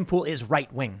just say Tim Pool is right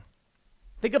wing.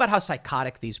 Think about how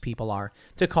psychotic these people are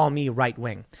to call me right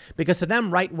wing, because to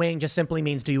them, right wing just simply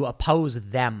means do you oppose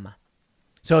them?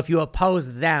 So if you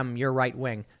oppose them, you're right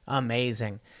wing.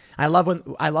 Amazing. I love when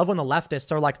the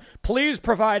leftists are like, please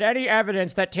provide any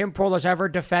evidence that Tim Pool has ever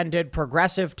defended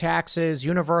progressive taxes,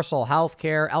 universal health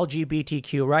care,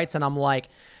 LGBTQ rights. And I'm like,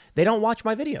 they don't watch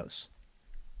my videos.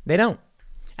 They don't.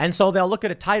 And so they'll look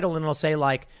at a title and it'll say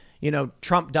like, you know,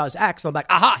 Trump does X. They'll be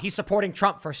like, aha, he's supporting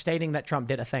Trump for stating that Trump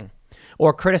did a thing.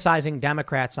 Or criticizing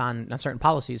Democrats on certain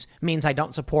policies means I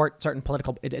don't support certain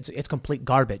political. It's complete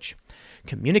garbage.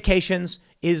 Communications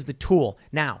is the tool.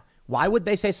 Now, why would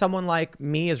they say someone like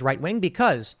me is right wing?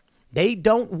 Because they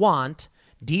don't want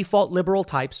default liberal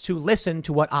types to listen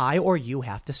to what I or you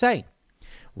have to say.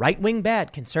 Right wing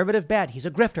bad, conservative bad. He's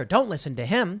a grifter. Don't listen to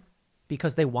him,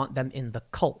 because they want them in the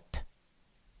cult.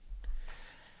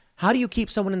 How do you keep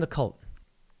someone in the cult?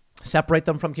 Separate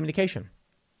them from communication.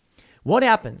 What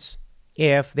happens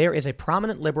if there is a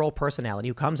prominent liberal personality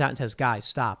who comes out and says, guys,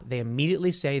 stop? They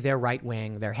immediately say they're right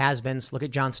wing. They're has-beens. Look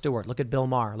at Jon Stewart. Look at Bill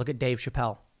Maher. Look at Dave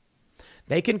Chappelle.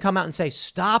 They can come out and say,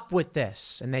 stop with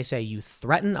this. And they say, you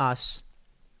threaten us.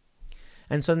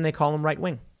 And so then they call them right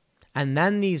wing. And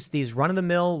then these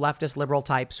run-of-the-mill leftist liberal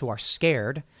types who are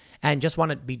scared and just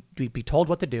want to be told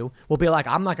what to do will be like,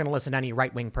 I'm not going to listen to any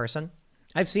right-wing person.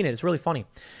 I've seen it. It's really funny.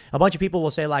 A bunch of people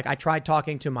will say, like, I tried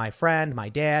talking to my friend, my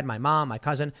dad, my mom, my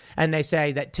cousin, and they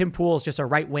say that Tim Pool is just a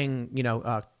right-wing,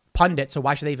 pundit, so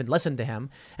why should they even listen to him?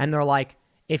 And they're like,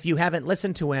 if you haven't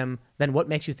listened to him, then what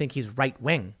makes you think he's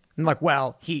right-wing? I'm like,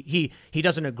 well, he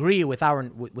doesn't agree with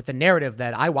the narrative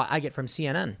that I get from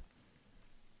CNN.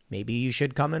 Maybe you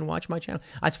should come and watch my channel.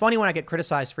 It's funny when I get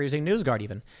criticized for using NewsGuard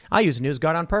even. I use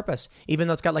NewsGuard on purpose. Even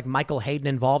though it's got like Michael Hayden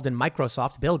involved in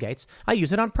Microsoft, Bill Gates, I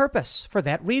use it on purpose for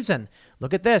that reason.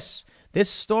 Look at this. This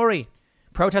story.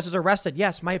 Protesters arrested.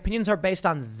 Yes, my opinions are based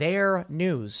on their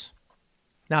news.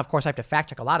 Now, of course, I have to fact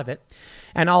check a lot of it.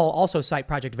 And I'll also cite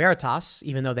Project Veritas,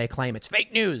 even though they claim it's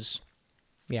fake news.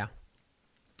 Yeah.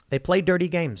 They play dirty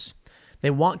games. They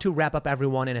want to wrap up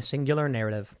everyone in a singular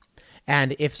narrative.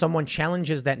 And if someone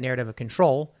challenges that narrative of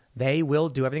control, they will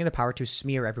do everything in their power to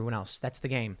smear everyone else. That's the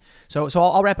game. So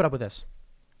I'll wrap it up with this.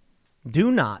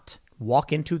 Do not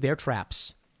walk into their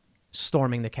traps.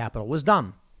 Storming the Capitol was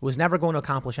dumb. It was never going to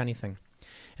accomplish anything.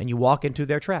 And you walk into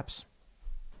their traps.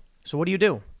 So what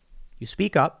do? You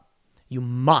speak up. You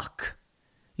mock.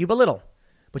 You belittle.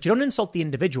 But you don't insult the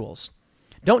individuals.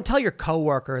 Don't tell your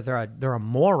coworker they're a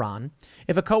moron.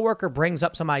 If a coworker brings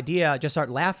up some idea, just start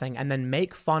laughing and then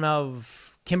make fun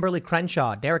of Kimberly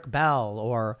Crenshaw, Derek Bell,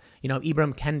 or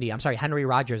Ibram Kendi. I'm sorry, Henry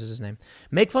Rogers is his name.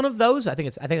 Make fun of those. I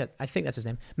think that's his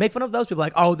name. Make fun of those people.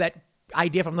 Like, oh, that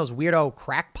idea from those weirdo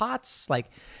crackpots.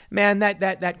 Like, man,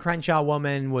 that Crenshaw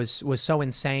woman was so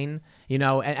insane.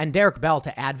 And Derek Bell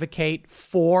to advocate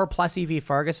for Plessy v.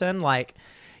 Ferguson. Like,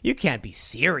 you can't be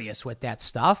serious with that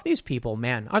stuff. These people,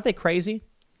 man, aren't they crazy?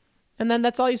 And then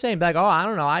that's all you say. Be like, oh, I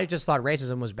don't know. I just thought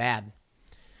racism was bad.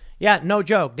 Yeah, no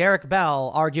joke. Derek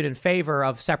Bell argued in favor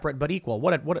of separate but equal.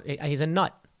 He's a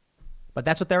nut. But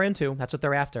that's what they're into. That's what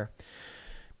they're after.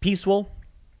 Peaceful,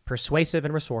 persuasive,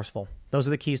 and resourceful. Those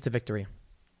are the keys to victory.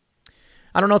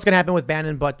 I don't know what's going to happen with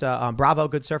Bannon, but bravo,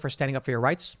 good sir, for standing up for your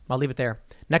rights. I'll leave it there.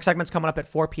 Next segment's coming up at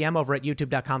 4 p.m. over at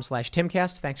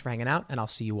youtube.com/Timcast. Thanks for hanging out, and I'll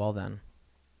see you all then.